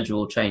have their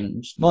schedule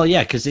changed. Well,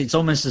 yeah, because it's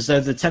almost as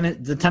though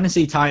the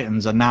Tennessee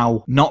Titans are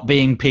now not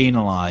being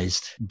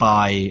penalised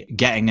by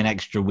getting an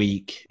extra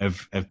week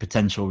of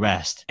potential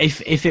rest.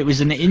 If it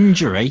was an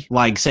injury,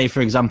 like say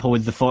for example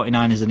with the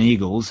 49ers and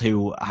Eagles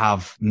who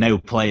have no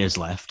players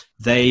left,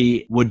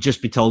 they would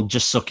just be told,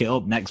 just suck it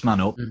up, next man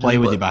up, play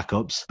with your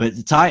backups. But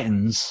the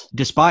Titans,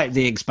 despite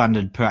the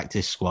expanded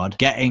practice squad,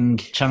 getting a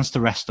chance to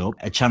rest up,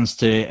 a chance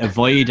to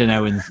avoid a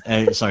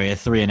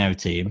 3-0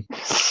 team.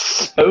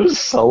 So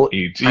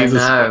salty,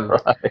 Jesus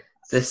Christ.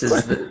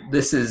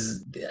 This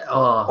is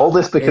all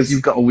this because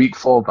you've got a week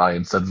 4 bye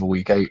instead of a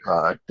week 8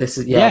 bye. This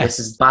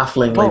is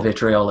bafflingly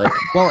vitriolic.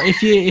 Well,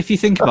 if you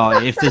think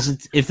about it,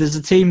 if there's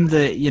a team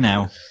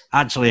that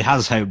actually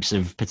has hopes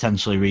of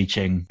potentially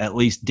reaching at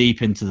least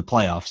deep into the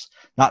playoffs,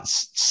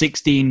 that's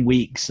 16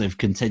 weeks of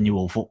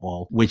continual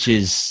football, which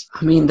is...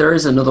 I mean, there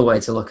is another way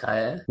to look at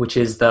it, which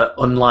is that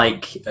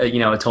unlike, a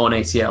torn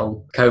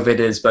ACL, COVID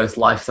is both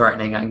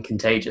life-threatening and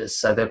contagious,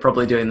 so they're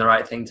probably doing the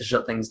right thing to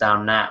shut things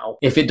down now.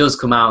 If it does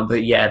come out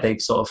that,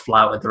 they've sort of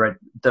flouted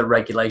the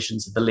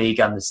regulations of the league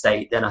and the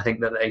state, then I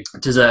think that they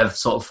deserve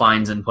sort of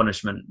fines and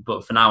punishment.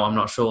 But for now, I'm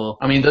not sure.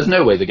 I mean, there's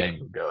no way the game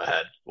would go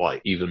ahead.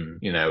 Even,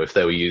 if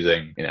they were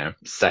using,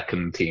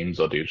 second teams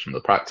or dudes from the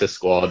practice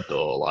squad,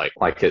 or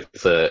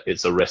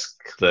it's a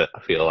risk that I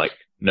feel like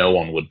no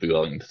one would be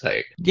willing to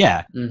take.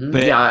 Yeah. Mm-hmm.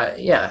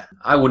 But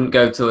I wouldn't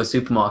go to a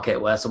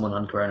supermarket where someone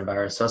had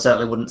coronavirus, so I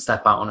certainly wouldn't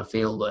step out on a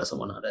field where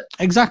someone had it.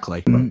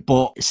 Exactly.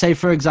 But say,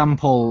 for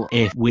example,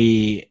 if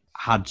we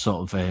had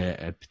sort of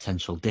a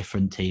potential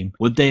different team,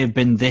 would they have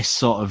been this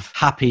sort of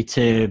happy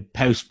to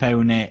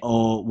postpone it,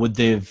 or would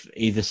they have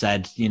either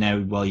said,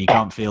 well, you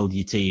can't field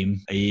your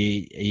team, are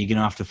you going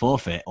to have to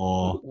forfeit?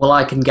 Or well,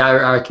 I can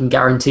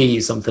guarantee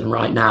you something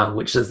right now,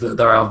 which is that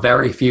there are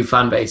very few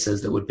fan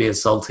bases that would be as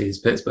salty as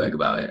Pittsburgh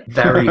about it.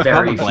 Very,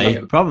 very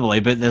few. Probably,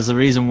 but there's a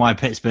reason why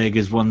Pittsburgh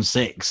has won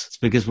 6. It's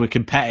because we're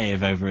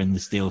competitive over in the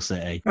Steel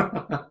City.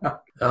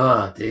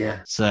 Oh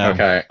dear. So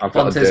Okay, I've got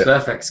a Fontes dip.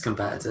 Perfect's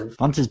competitive.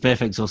 Fontes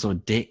Perfect's also a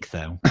dick,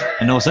 though.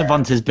 And also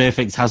Fontes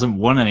Perfect hasn't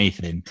won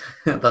anything.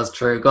 That's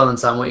true. Go on then,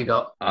 Sam, what you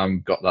got?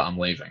 I've got that I'm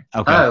leaving.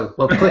 Okay. Oh,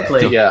 well,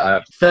 quickly. Yeah, I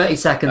have. 30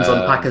 seconds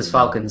on Packers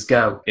Falcons.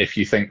 Go. If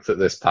you think that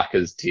this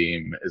Packers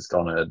team is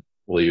gonna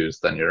lose,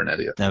 then you're an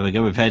idiot. There we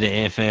go. We've heard it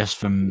here first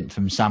from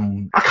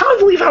Sam. I can't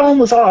believe Alan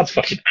Lazard's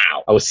fucking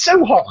out. I was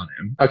so hot on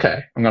him.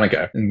 Okay, I'm gonna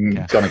go. I'm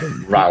gonna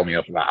rile me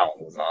up about Alan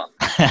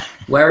Lazard.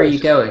 Where are you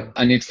going?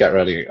 I need to get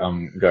ready.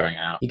 I'm going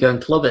out. You going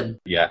clubbing?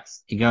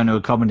 Yes. You going to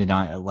a comedy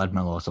night at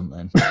Leadmill or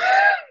something?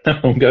 No,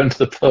 I'm going to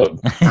the pub.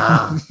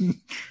 Ah,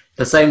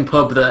 the same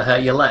pub that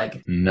hurt your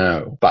leg?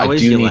 No, but How I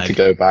is do your need leg? to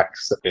go back.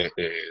 So it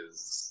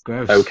is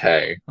Gross.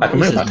 okay. I Oh, can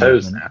this move my is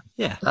toes movement. now.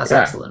 Yeah, That's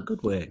Yeah. excellent.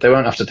 good work. They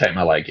won't have to take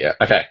my leg yet.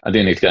 Okay, I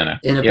do need to go now.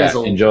 In a Yeah,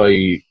 bizzle.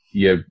 enjoy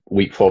your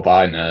week 4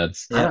 bye,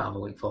 nerds. I don't have a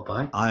week 4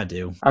 bye. I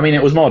do. I mean,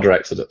 it was more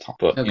directed at top,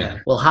 but Okay. you know.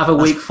 We'll have a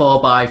week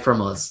 4 bye from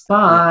us.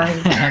 Bye.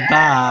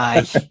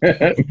 Bye.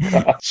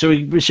 Should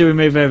we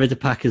move over to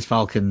Packers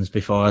Falcons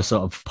before I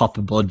sort of pop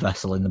a blood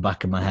vessel in the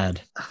back of my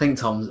head? I think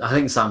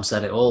Sam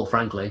said it all,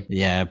 frankly.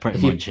 Yeah, pretty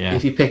If you, much, yeah.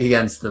 if you pick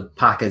against the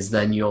Packers,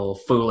 then you're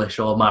foolish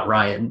or Matt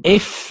Ryan.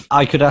 If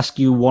I could ask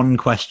you one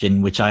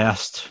question, which I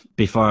asked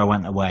before I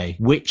went away,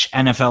 which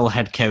NFL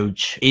head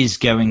coach is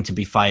going to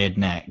be fired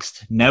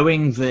next?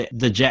 Knowing that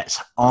the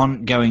Jets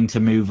aren't going to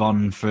move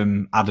on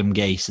from Adam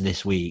Gase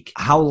this week,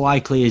 how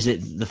likely is it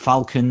that the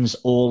Falcons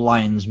or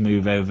Lions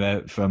move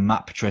over from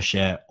Matt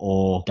Patricia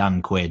or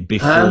Dan Quinn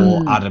before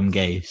Adam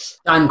Gase?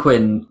 Dan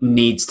Quinn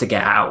needs to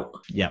get out.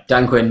 Yep.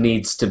 Dan Quinn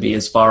needs to be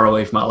as far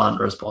away from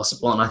Atlanta as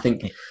possible, and I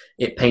think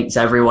it paints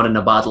everyone in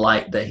a bad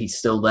light that he's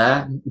still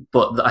there.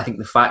 But I think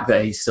the fact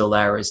that he's still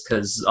there is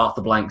because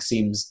Arthur Blank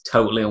seems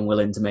totally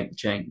unwilling to make the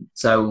change.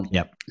 So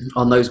Yep.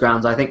 on those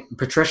grounds, I think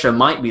Patricia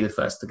might be the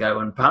first to go,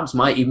 and perhaps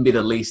might even be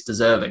the least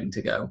deserving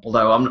to go.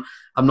 Although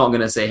I'm not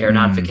going to sit here and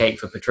advocate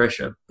for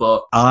Patricia,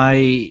 but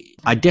I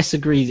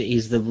disagree that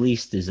he's the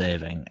least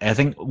deserving. I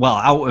think, well,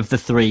 out of the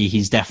three,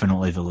 he's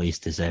definitely the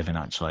least deserving,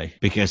 actually,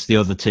 because the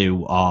other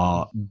two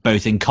are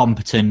both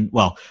incompetent.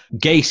 Well,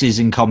 Gase is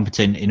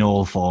incompetent in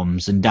all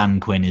forms, and Dan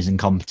Quinn is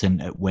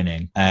incompetent at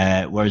winning.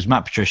 Whereas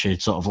Matt Patricia,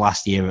 sort of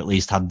last year at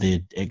least, had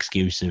the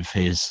excuse of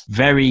his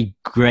very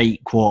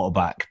great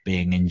quarterback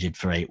being injured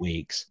for 8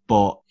 weeks.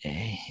 But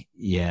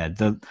yeah,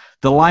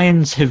 the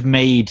Lions have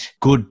made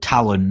good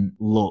talent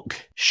look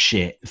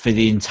shit for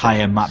the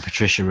entire Matt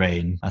Patricia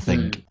reign, I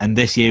think. And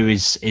this year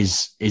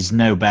is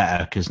no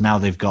better because now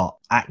they've got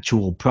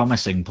actual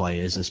promising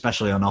players,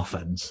 especially on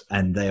offense,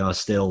 and they are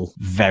still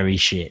very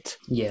shit.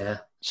 yeah.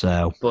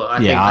 So,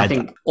 But I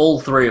think all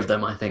three of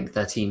them, I think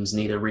their teams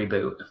need a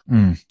reboot.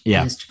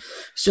 yeah. It's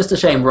just a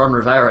shame Ron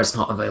Rivera's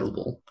not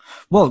available.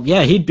 Well,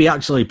 yeah, he'd be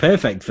actually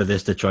perfect for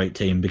this Detroit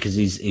team because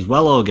he's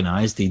well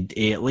organised.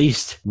 He at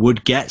least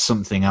would get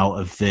something out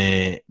of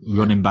the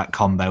running back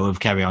combo of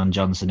Kerryon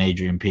Johnson,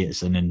 Adrian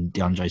Peterson, and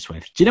DeAndre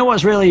Swift. Do you know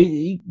what's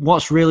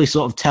really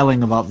sort of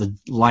telling about the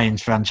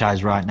Lions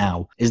franchise right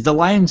now is the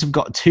Lions have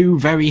got two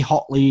very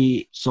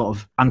hotly sort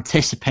of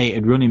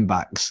anticipated running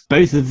backs.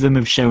 Both of them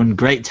have shown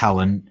great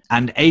talent,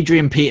 and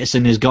Adrian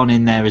Peterson has gone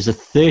in there as a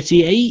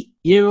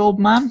 38-year-old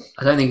man.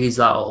 I don't think he's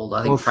that old.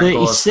 I think Well, Frank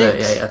Gore's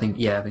 36. 38. I think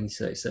he's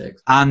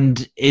 36.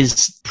 And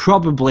is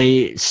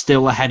probably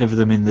still ahead of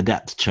them in the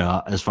depth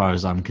chart as far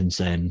as I'm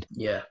concerned,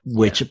 Yeah.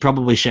 which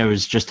probably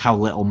shows just how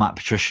little Matt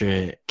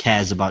Patricia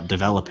cares about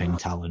developing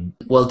talent.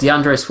 Well,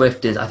 DeAndre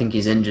Swift I think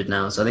he's injured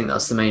now, so I think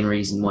that's the main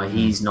reason why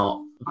he's not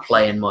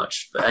playing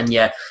much. And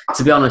yeah,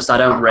 to be honest, I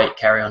don't rate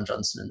Kerryon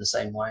Johnson in the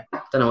same way.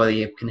 I don't know whether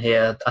you can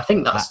hear.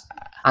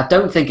 I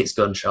don't think it's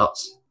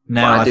gunshots.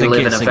 No, but I do think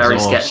live in it's a very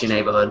exhaust. sketchy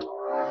neighborhood.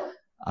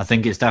 I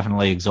think it's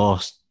definitely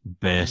exhaust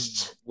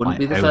bursts. Wouldn't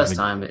be the like, first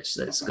over- time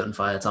it's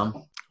gunfire,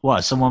 Tom. What,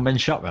 has someone been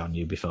shot around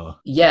you before?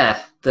 Yeah,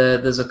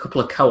 there's a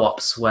couple of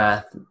co-ops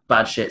where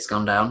bad shit's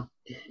gone down.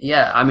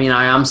 Yeah, I mean,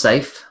 I am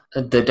safe.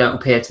 There don't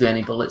appear to be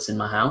any bullets in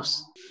my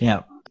house.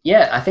 Yeah.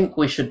 Yeah, I think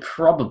we should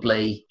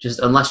probably just,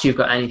 unless you've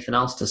got anything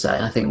else to say,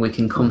 I think we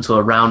can come to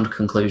a round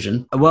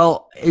conclusion.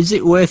 Well, is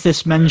it worth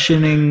us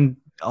mentioning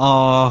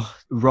our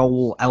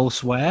role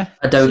elsewhere?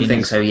 I don't Seeing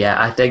think as- so.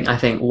 Yeah, I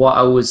think what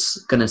I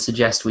was going to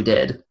suggest we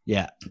did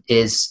Yeah.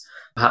 is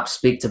perhaps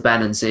speak to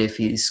Ben and see if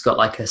he's got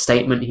like a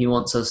statement he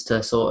wants us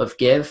to sort of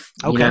give.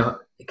 Okay.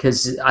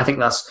 Because I think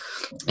that's,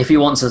 if he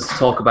wants us to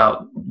talk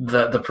about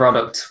the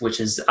product,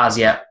 which is as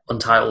yet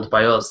untitled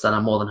by us, then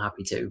I'm more than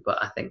happy to.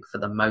 But I think for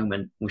the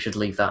moment, we should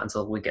leave that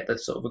until we get the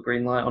sort of a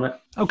green light on it.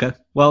 Okay.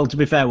 Well, to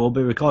be fair, we'll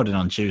be recording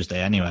on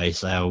Tuesday anyway,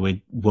 so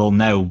we'll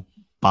know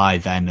by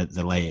then at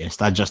the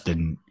latest. I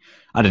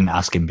didn't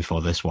ask him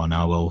before this one.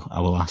 I will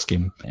ask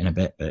him in a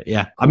bit. But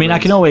yeah, I mean, I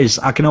can always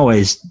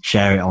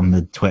share it on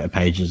the Twitter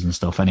pages and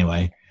stuff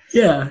anyway.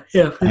 Yeah.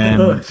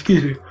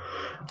 Excuse me.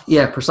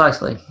 Yeah,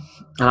 precisely.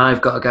 And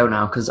I've got to go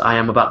now because I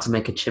am about to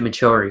make a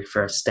chimichurri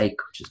for a steak,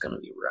 which is going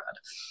to be rad.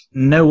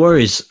 No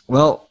worries.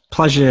 Well,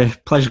 pleasure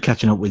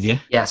catching up with you.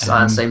 Yes,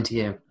 same to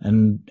you.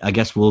 And I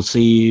guess we'll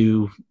see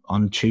you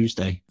on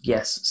Tuesday.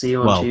 Yes, see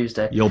you on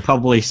Tuesday. You'll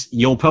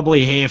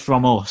probably hear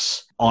from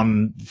us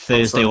on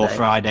Thursday or Sunday.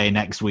 Friday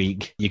next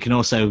week. You can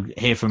also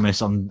hear from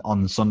us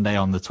on Sunday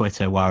on the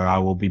Twitter, where I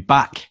will be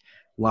back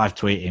live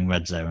tweeting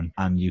Red Zone,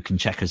 and you can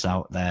check us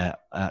out there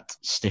at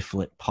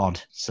Stifflit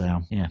Pod.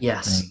 So yeah,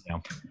 Yes. there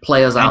you go.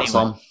 Play us out, Anyway.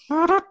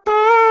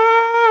 Tom.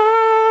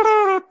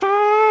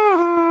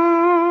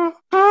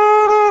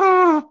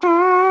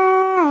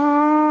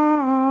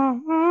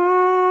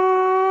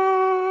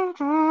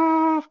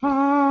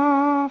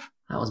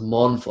 That was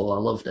mournful. I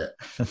loved it.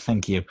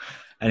 Thank you.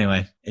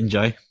 Anyway,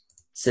 enjoy.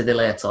 See you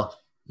later.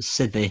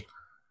 Sydney.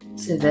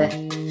 See you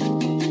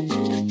there.